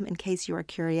to them in case you are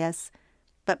curious.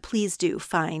 But please do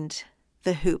find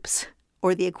the hoops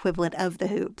or the equivalent of the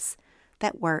hoops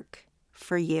that work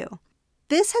for you.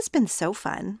 This has been so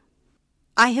fun.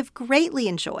 I have greatly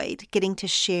enjoyed getting to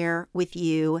share with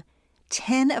you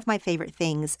 10 of my favorite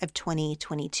things of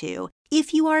 2022.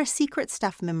 If you are a Secret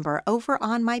Stuff member over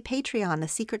on my Patreon, the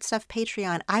Secret Stuff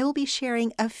Patreon, I will be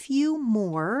sharing a few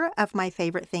more of my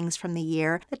favorite things from the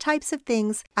year, the types of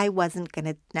things I wasn't going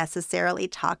to necessarily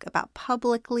talk about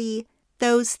publicly.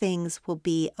 Those things will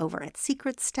be over at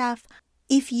Secret Stuff.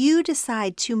 If you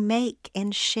decide to make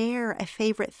and share a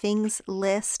favorite things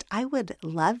list, I would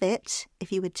love it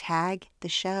if you would tag the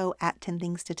show at 10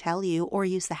 Things to Tell You or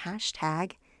use the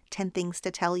hashtag 10 Things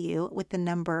to Tell You with the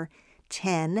number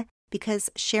 10. Because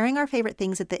sharing our favorite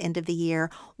things at the end of the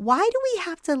year, why do we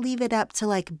have to leave it up to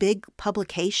like big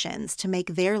publications to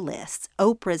make their lists?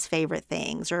 Oprah's favorite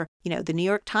things or, the New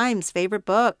York Times favorite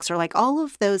books or like all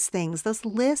of those things. Those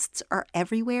lists are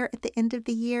everywhere at the end of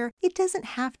the year. It doesn't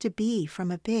have to be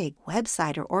from a big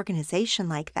website or organization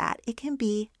like that. It can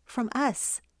be from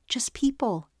us, just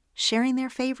people sharing their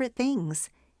favorite things.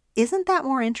 Isn't that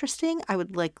more interesting? I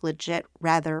would legit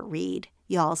rather read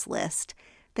y'all's list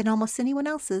than almost anyone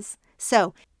else's.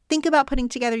 So think about putting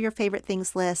together your favorite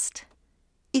things list.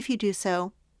 If you do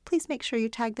so, please make sure you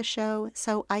tag the show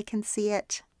so I can see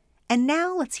it. And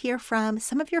now let's hear from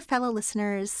some of your fellow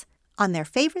listeners on their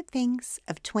favorite things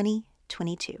of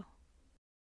 2022.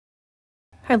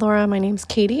 Hi Laura, my name's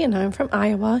Katie and I'm from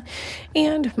Iowa,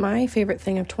 and my favorite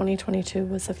thing of 2022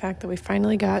 was the fact that we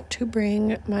finally got to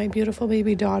bring my beautiful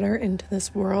baby daughter into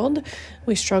this world.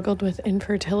 We struggled with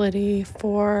infertility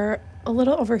for a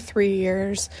little over 3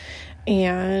 years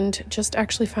and just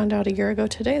actually found out a year ago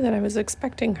today that I was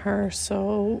expecting her,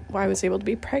 so I was able to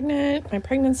be pregnant. My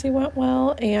pregnancy went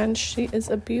well, and she is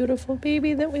a beautiful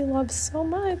baby that we love so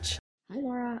much. Hi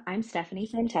Laura, I'm Stephanie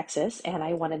from Texas, and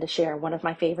I wanted to share one of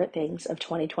my favorite things of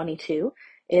 2022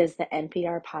 is the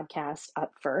NPR podcast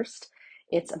Up First.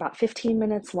 It's about 15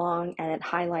 minutes long, and it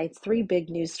highlights 3 big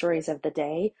news stories of the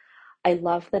day. I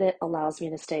love that it allows me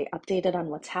to stay updated on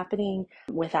what's happening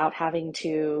without having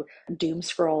to doom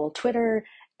scroll Twitter,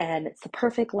 and it's the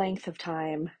perfect length of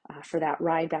time for that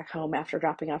ride back home after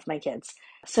dropping off my kids.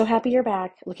 So happy you're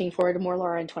back. Looking forward to more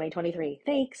Laura in 2023.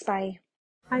 Thanks, bye.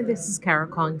 Hi, this is Kara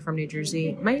calling from New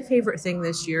Jersey. My favorite thing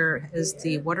this year is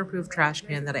the waterproof trash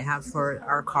can that I have for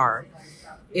our car.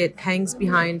 It hangs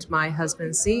behind my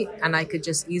husband's seat, and I could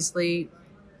just easily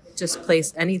just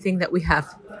place anything that we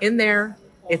have in there.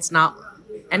 It's not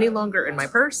any longer in my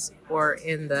purse or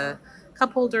in the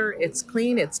cup holder. It's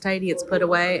clean, it's tidy, it's put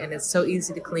away, and it's so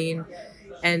easy to clean.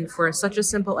 And for such a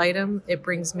simple item, it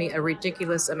brings me a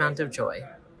ridiculous amount of joy.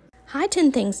 Hi,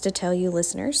 10 Things to Tell You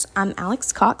listeners. I'm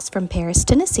Alex Cox from Paris,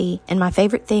 Tennessee, and my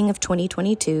favorite thing of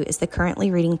 2022 is the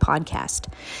Currently Reading podcast.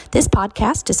 This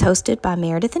podcast is hosted by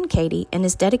Meredith and Katie and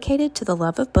is dedicated to the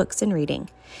love of books and reading.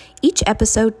 Each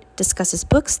episode discusses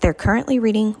books they're currently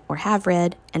reading or have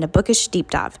read and a bookish deep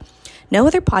dive. No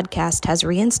other podcast has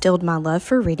reinstilled my love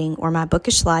for reading or my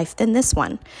bookish life than this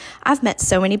one. I've met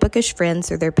so many bookish friends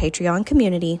through their Patreon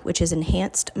community, which has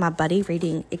enhanced my buddy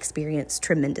reading experience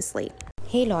tremendously.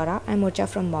 Hey Laura, I'm Urcha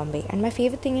from Bombay, and my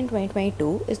favorite thing in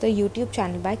 2022 is the YouTube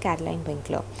channel by Caroline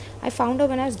Winkler. I found her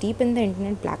when I was deep in the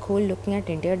internet black hole looking at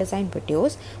interior design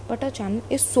videos, but her channel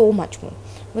is so much more.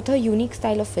 With her unique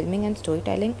style of filming and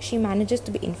storytelling, she manages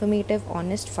to be informative,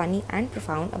 honest, funny, and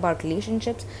profound about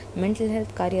relationships, mental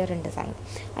health, career, and design.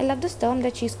 I love this term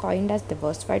that she's coined as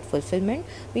diversified fulfillment,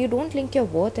 where you don't link your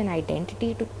worth and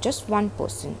identity to just one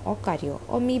person or career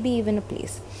or maybe even a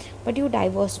place, but you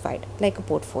diversified like a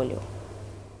portfolio.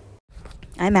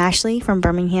 I'm Ashley from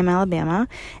Birmingham, Alabama,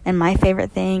 and my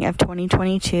favorite thing of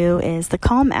 2022 is the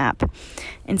Calm app.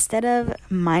 Instead of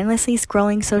mindlessly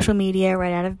scrolling social media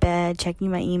right out of bed,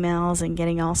 checking my emails, and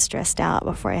getting all stressed out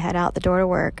before I head out the door to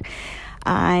work,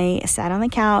 I sat on the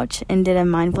couch and did a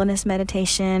mindfulness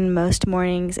meditation most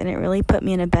mornings, and it really put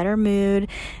me in a better mood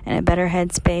and a better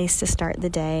headspace to start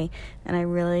the day, and I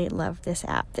really loved this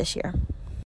app this year.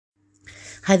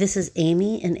 Hi, this is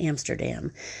Amy in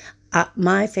Amsterdam.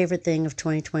 My favorite thing of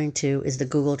 2022 is the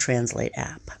Google Translate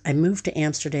app. I moved to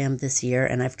Amsterdam this year,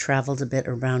 and I've traveled a bit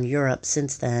around Europe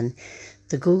since then.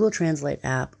 The Google Translate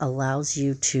app allows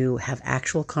you to have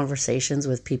actual conversations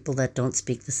with people that don't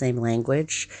speak the same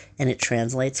language, and it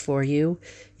translates for you.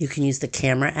 You can use the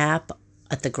camera app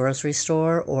at the grocery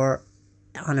store or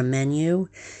on a menu.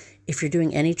 If you're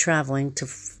doing any traveling to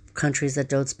countries that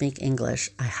don't speak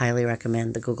English, I highly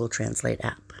recommend the Google Translate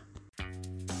app.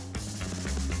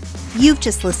 You've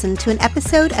just listened to an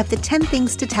episode of the 10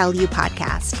 Things to Tell You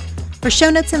podcast. For show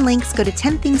notes and links, go to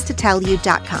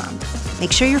 10thingstotellyou.com.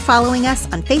 Make sure you're following us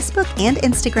on Facebook and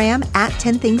Instagram at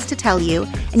 10 Things to Tell You,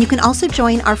 and you can also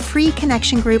join our free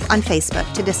connection group on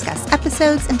Facebook to discuss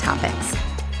episodes and topics.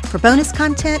 For bonus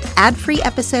content, ad-free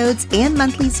episodes, and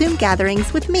monthly Zoom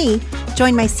gatherings with me,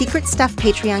 join my Secret Stuff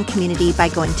Patreon community by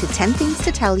going to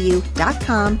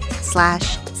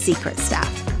 10thingstotellyou.com/secretstuff.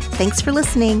 Thanks for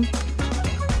listening.